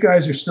no. You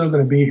guys are still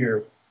going to be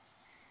here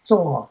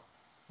so long.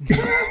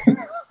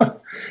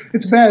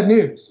 It's bad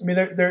news. I mean,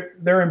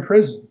 they're in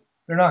prison.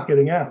 They're not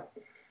getting out.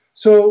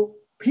 So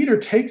Peter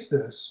takes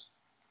this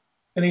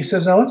and he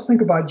says, now let's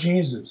think about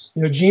Jesus.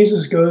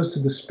 Jesus goes to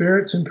the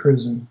spirits in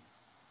prison.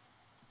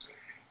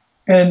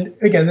 And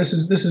again, this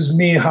is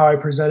me, how I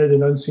present it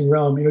in Unseen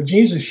Realm.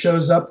 Jesus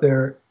shows up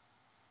there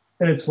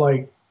and it's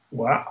like,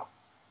 wow,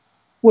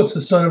 what's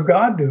the Son of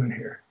God doing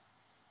here?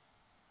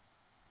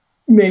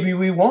 Maybe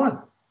we won.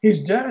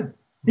 He's dead.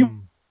 He's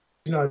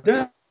not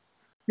dead.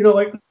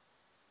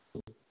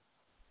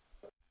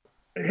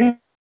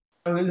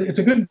 It's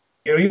a good,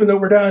 even though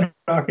we're down here,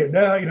 not getting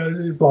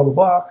down, blah, blah,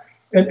 blah.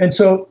 And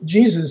so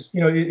Jesus,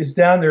 is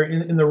down there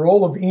in the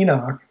role of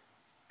Enoch.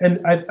 And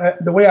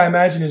the way I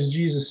imagine is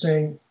Jesus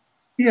saying,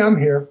 yeah, I'm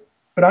here,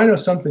 but I know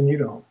something you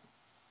don't.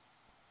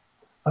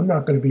 I'm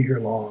not going to be here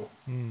long.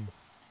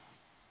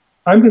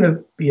 I'm going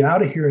to be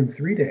out of here in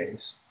 3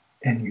 days,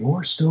 and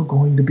you're still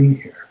going to be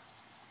here.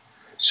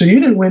 So you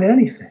didn't win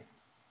anything.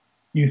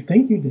 You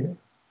think you did.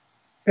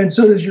 And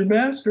so does your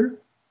master.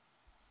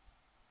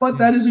 But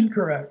that is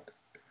incorrect.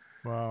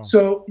 Wow.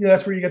 So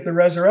that's where you get the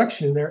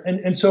resurrection in there.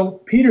 And so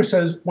Peter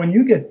says, when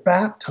you get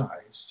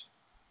baptized,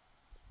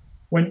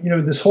 when,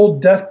 this whole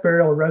death,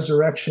 burial,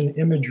 resurrection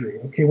imagery,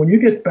 okay, when you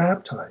get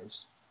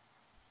baptized,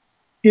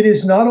 it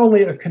is not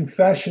only a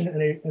confession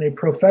and a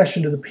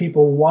profession to the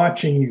people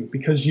watching you,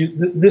 because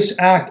this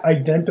act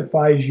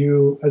identifies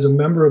you as a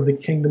member of the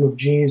kingdom of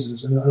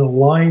Jesus and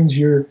aligns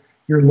your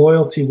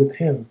loyalty with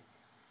him.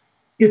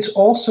 It's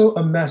also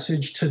a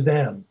message to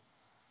them.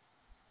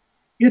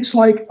 It's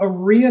like a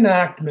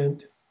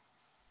reenactment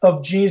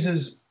of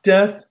Jesus'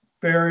 death,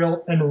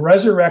 burial, and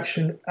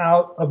resurrection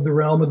out of the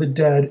realm of the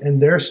dead, and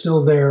they're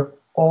still there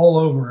all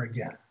over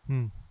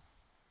again.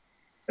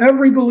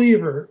 Every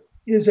believer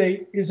is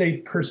a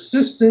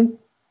persistent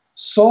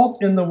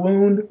salt in the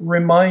wound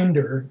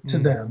reminder to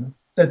them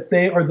that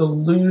they are the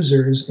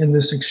losers in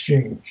this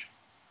exchange.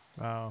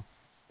 Wow.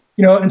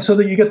 And so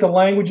that you get the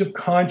language of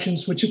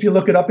conscience, which if you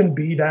look it up in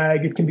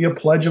BDAG, it can be a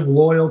pledge of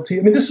loyalty.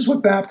 I mean, this is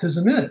what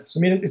baptism is. I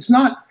mean, it's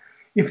not,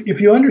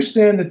 if you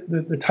understand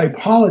the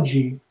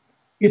typology,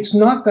 it's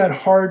not that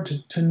hard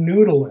to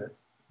noodle it.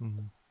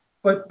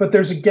 But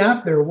there's a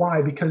gap there.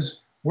 Why?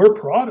 Because we're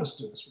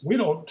Protestants. We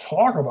don't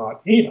talk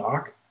about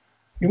Enoch.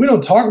 We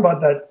don't talk about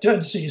that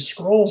Dead Sea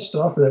Scroll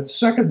stuff, or that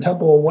Second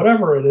Temple,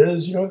 whatever it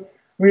is.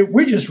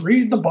 We just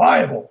read the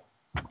Bible.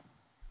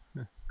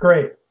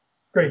 Great.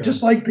 Yeah.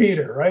 Just like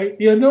Peter, right?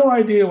 He had no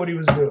idea what he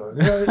was doing.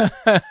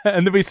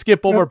 And then we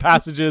skip over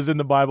passages in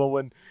the Bible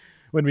when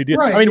we do.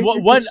 Right. I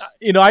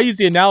mean, I use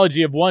the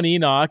analogy of one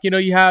Enoch.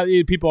 You have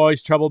people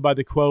always troubled by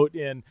the quote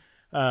in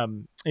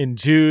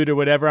Jude or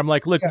whatever. I'm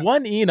like, look,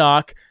 one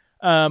Enoch.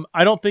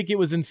 I don't think it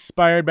was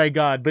inspired by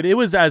God, but it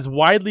was as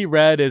widely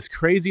read as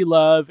Crazy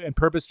Love and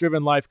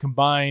Purpose-Driven Life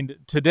combined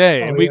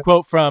today. And we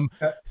quote from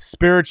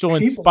spiritual,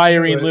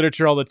 inspiring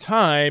literature all the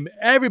time.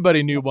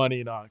 Everybody knew one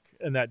Enoch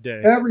in that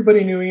day.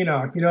 Everybody knew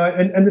Enoch,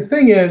 and the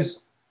thing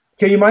is,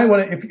 okay, you might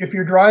want to, if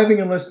you're driving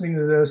and listening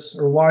to this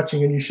or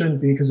watching, and you shouldn't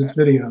be because it's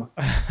video,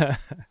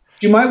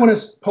 you might want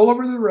to pull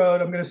over the road.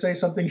 I'm going to say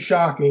something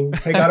shocking.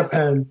 Take out a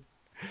pen.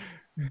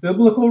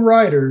 Biblical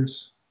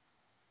writers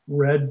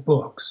read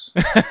books.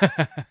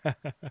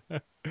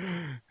 There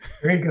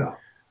you go.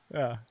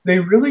 Yeah. They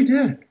really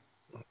did.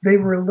 They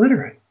were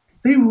literate.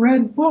 They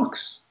read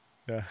books.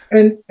 Yeah.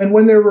 And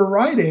when they were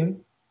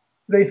writing,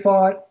 they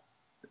thought,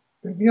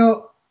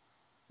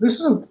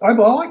 I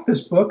like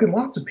this book, and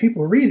lots of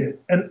people read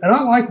it. And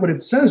I like what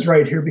it says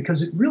right here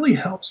because it really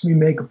helps me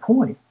make a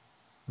point.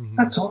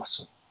 That's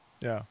awesome.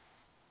 Yeah.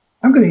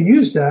 I'm going to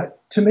use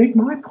that to make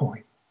my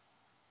point.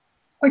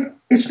 Like,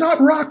 it's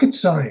not rocket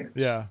science.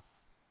 Yeah.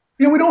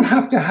 We don't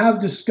have to have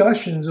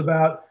discussions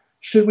about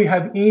should we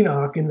have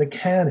Enoch in the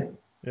canon.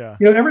 Yeah.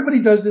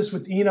 Everybody does this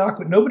with Enoch,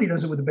 but nobody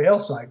does it with the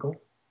Baal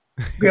cycle.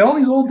 Okay, all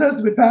these Old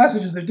Testament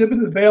passages, they're dipping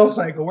into the Baal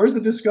cycle. Where's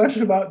the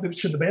discussion about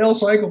should the Baal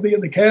cycle be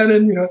in the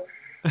canon?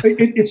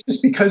 It's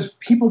just because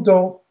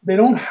people they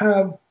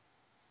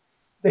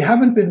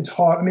haven't been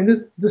taught. I mean,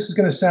 this is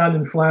going to sound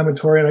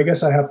inflammatory, and I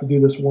guess I have to do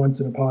this once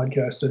in a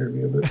podcast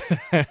interview,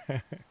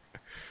 but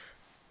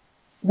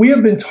we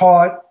have been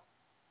taught,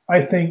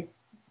 I think,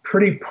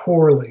 pretty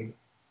poorly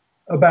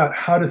about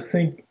how to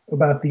think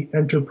about the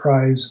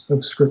enterprise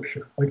of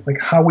Scripture, like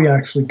how we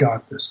actually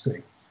got this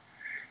thing.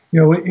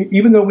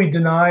 Even though we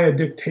deny a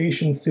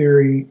dictation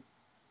theory,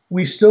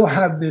 we still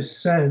have this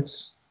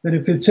sense that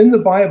if it's in the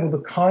Bible, the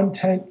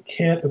content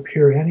can't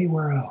appear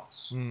anywhere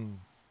else.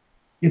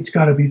 It's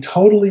got to be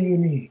totally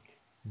unique.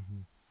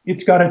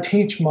 It's got to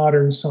teach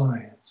modern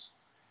science.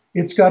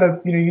 It's got to,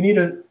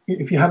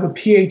 if you have a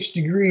Ph.D.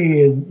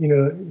 degree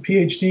and,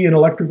 Ph.D. in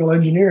electrical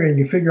engineering,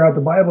 you figure out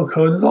the Bible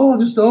code, it all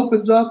just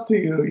opens up to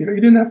you. You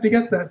didn't have to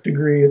get that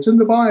degree. It's in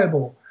the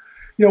Bible.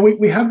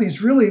 We have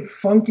these really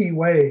funky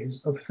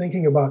ways of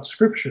thinking about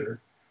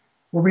Scripture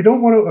where we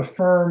don't want to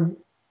affirm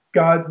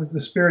God, the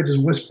Spirit is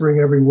whispering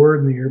every word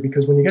in the ear,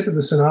 because when you get to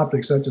the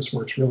synoptics, that just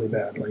works really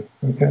badly.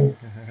 Okay.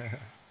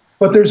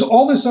 But there's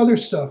all this other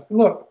stuff.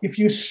 Look, if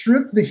you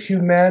strip the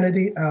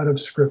humanity out of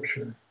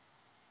Scripture,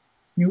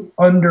 you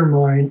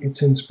undermine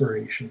its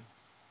inspiration.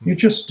 You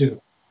just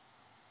do.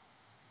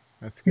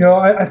 That's good.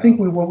 I think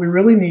what we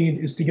really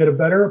need is to get a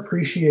better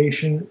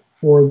appreciation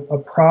for a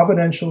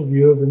providential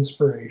view of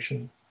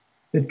inspiration,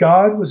 that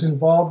God was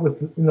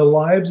involved in the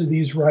lives of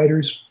these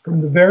writers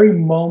from the very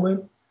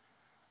moment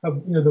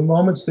of the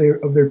moments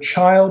of their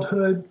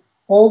childhood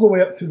all the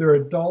way up through their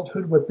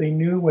adulthood, what they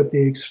knew, what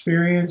they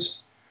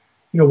experienced,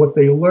 what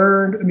they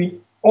learned. I mean,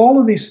 all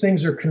of these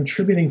things are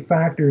contributing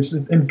factors,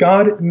 and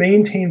God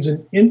maintains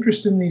an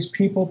interest in these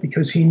people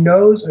because he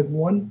knows at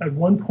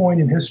one point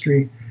in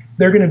history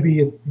they're going to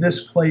be at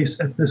this place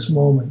at this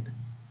moment,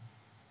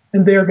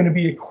 and they are going to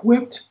be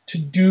equipped to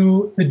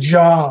do the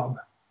job.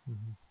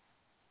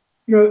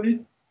 It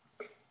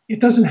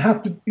doesn't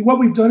have to. What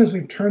we've done is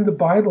we've turned the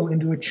Bible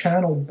into a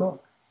channeled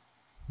book.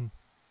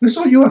 This is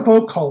what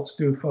UFO cults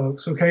do,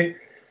 folks. Okay,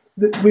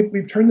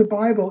 we've turned the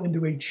Bible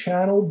into a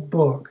channeled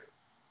book,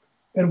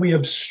 and we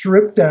have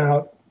stripped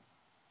out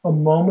a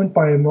moment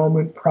by a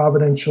moment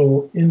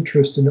providential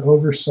interest and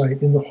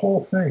oversight in the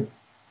whole thing.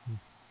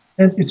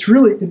 And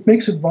it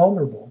makes it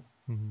vulnerable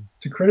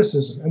to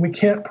criticism. And we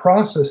can't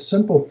process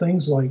simple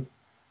things like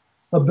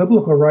a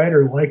biblical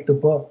writer liked a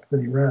book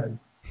that he read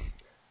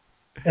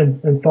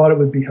and thought it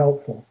would be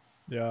helpful.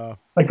 Yeah.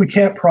 Like, we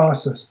can't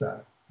process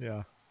that.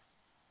 Yeah.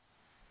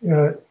 You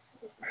know,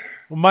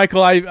 well,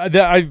 Michael,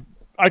 I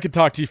could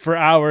talk to you for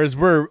hours.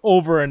 We're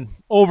over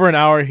an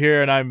hour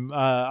here, and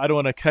I don't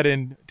want to cut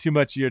in too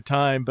much of your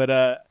time, but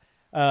I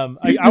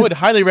would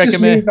highly recommend.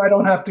 Just means I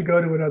don't have to go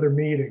to another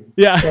meeting.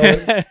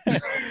 Yeah.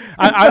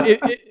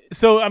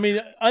 So I mean,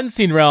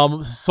 Unseen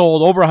Realm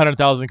sold over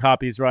 100,000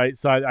 copies, right?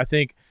 So I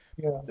think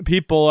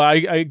people,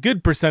 a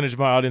good percentage of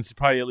my audience is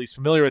probably at least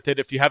familiar with it.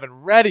 If you haven't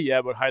read it yet,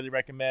 I would highly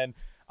recommend.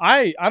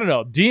 I don't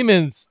know,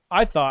 Demons.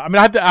 I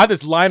have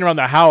this line around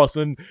the house,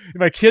 and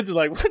my kids are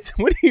like, what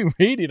are you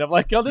reading? I'm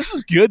like, yo, this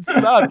is good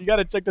stuff. You got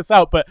to check this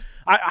out. But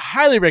I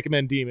highly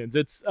recommend Demons.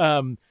 It's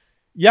a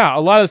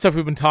lot of the stuff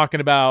we've been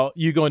talking about,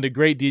 you go into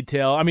great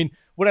detail. I mean,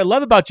 what I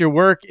love about your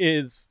work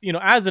is,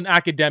 as an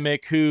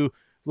academic who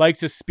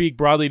likes to speak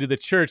broadly to the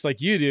church like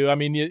you do, I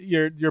mean,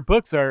 your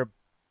books are,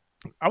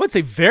 I would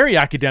say, very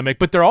academic,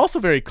 but they're also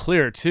very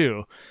clear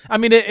too. I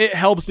mean, it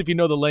helps if you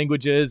know the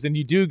languages, and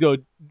you do go,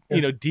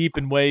 deep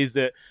in ways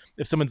that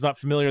if someone's not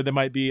familiar, they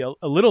might be a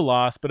little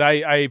lost. But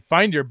I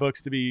find your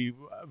books to be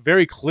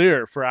very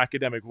clear for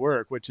academic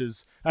work, which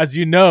is, as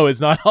you know,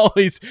 is not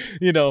always,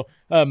 the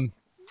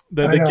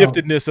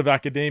giftedness of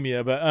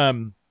academia.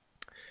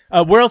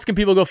 But where else can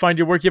people go find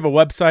your work? You have a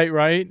website,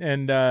 right?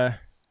 And the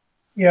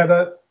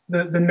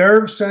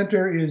Nerve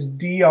Center is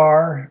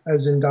DR,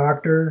 as in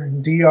doctor,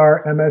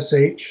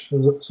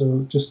 DRMSH,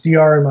 so just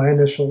DR in my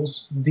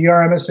initials,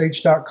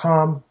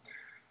 drmsh.com.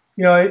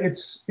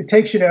 It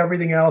takes you to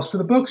everything else. For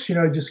the books,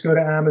 just go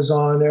to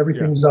Amazon.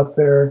 Everything's up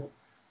there.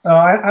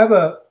 I have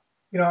a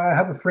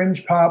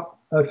Fringe Pop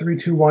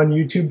 321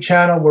 YouTube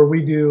channel where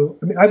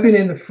I've been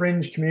in the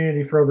fringe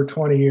community for over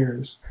 20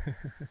 years.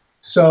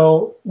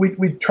 So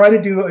we try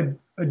to do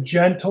a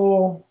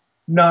gentle,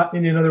 in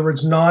other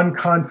words,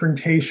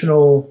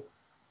 non-confrontational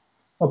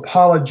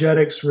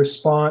apologetics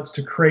response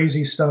to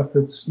crazy stuff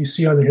you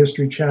see on the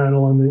History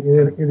Channel and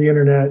the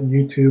internet and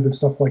YouTube and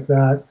stuff like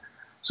that.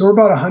 So we're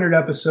about 100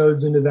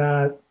 episodes into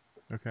that.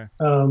 Okay.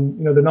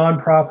 The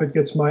nonprofit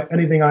gets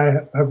anything I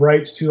have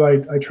rights to,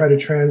 I try to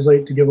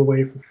translate to give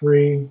away for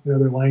free in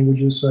other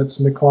languages. So that's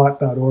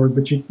mclot.org.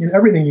 But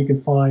everything you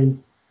can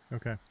find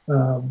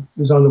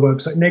is on the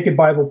website. Naked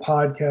Bible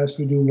Podcast,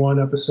 we do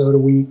one episode a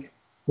week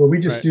where we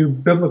just do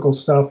biblical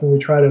stuff, and we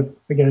try to,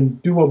 again,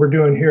 do what we're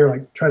doing here,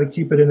 like try to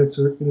keep it in its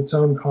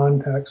own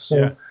context.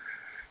 So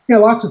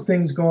lots of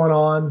things going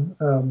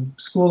on.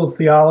 School of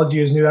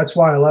Theology is new. That's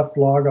why I left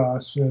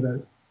Logos,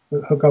 to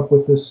hook up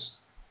with this.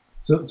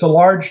 So it's a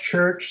large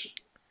church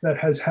that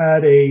has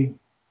had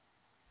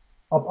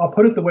I'll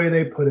put it the way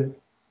they put it.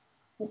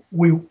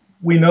 We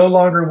no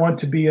longer want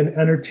to be an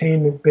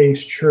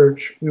entertainment-based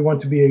church. We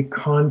want to be a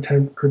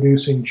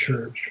content-producing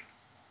church.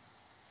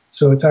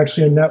 So it's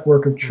actually a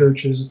network of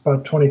churches,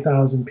 about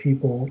 20,000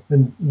 people,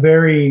 and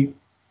very,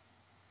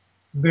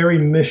 very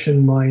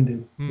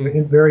mission-minded,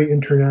 very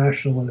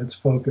international in its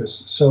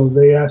focus. So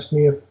they asked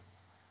me if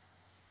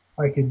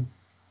I could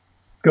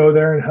go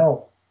there and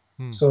help.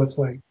 So it's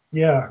like,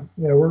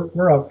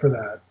 we're up for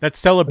that. That's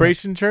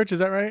Celebration Church, is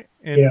that right?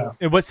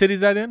 And what city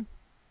is that in?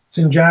 It's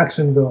in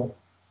Jacksonville.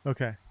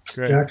 Okay,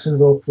 great.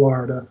 Jacksonville,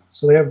 Florida.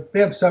 So they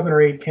have 7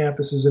 or 8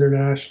 campuses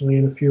internationally,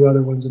 and a few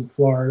other ones in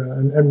Florida,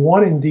 and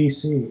one in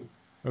D.C.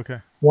 Okay.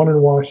 One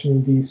in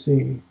Washington,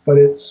 D.C. But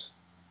it's,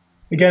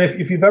 again,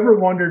 if you've ever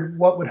wondered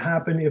what would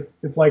happen if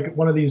like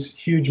one of these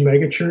huge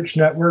megachurch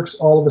networks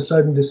all of a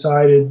sudden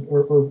decided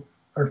or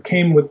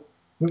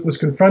was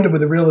confronted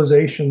with the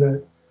realization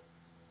that,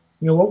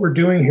 what we're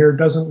doing here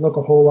doesn't look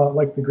a whole lot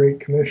like the Great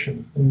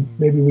Commission, and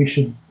maybe we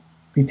should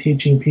be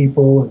teaching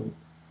people and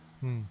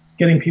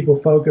getting people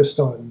focused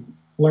on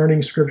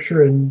learning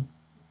Scripture and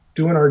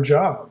doing our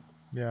job.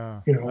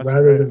 Yeah.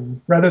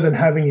 Rather than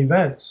having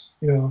events.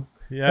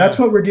 That's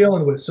what we're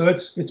dealing with. So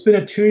it's been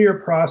a 2-year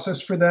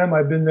process for them.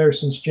 I've been there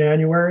since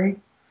January,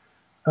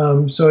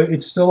 so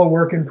it's still a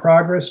work in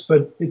progress.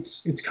 But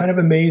it's kind of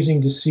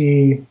amazing to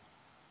see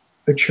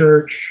a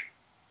church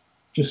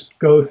just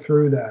go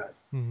through that.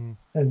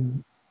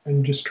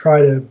 And just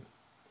try to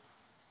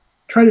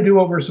do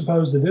what we're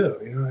supposed to do.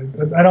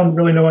 I don't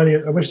really know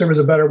I wish there was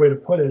a better way to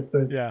put it,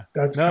 but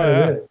that's kind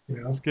of it.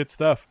 It's good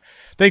stuff.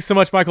 Thanks so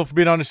much, Michael, for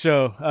being on the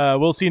show.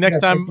 We'll see you next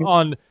time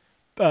on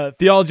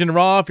Theology and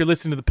Raw. If you're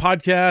listening to the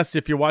podcast,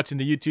 if you're watching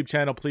the YouTube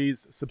channel,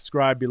 please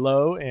subscribe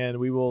below, and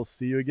we will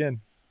see you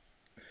again.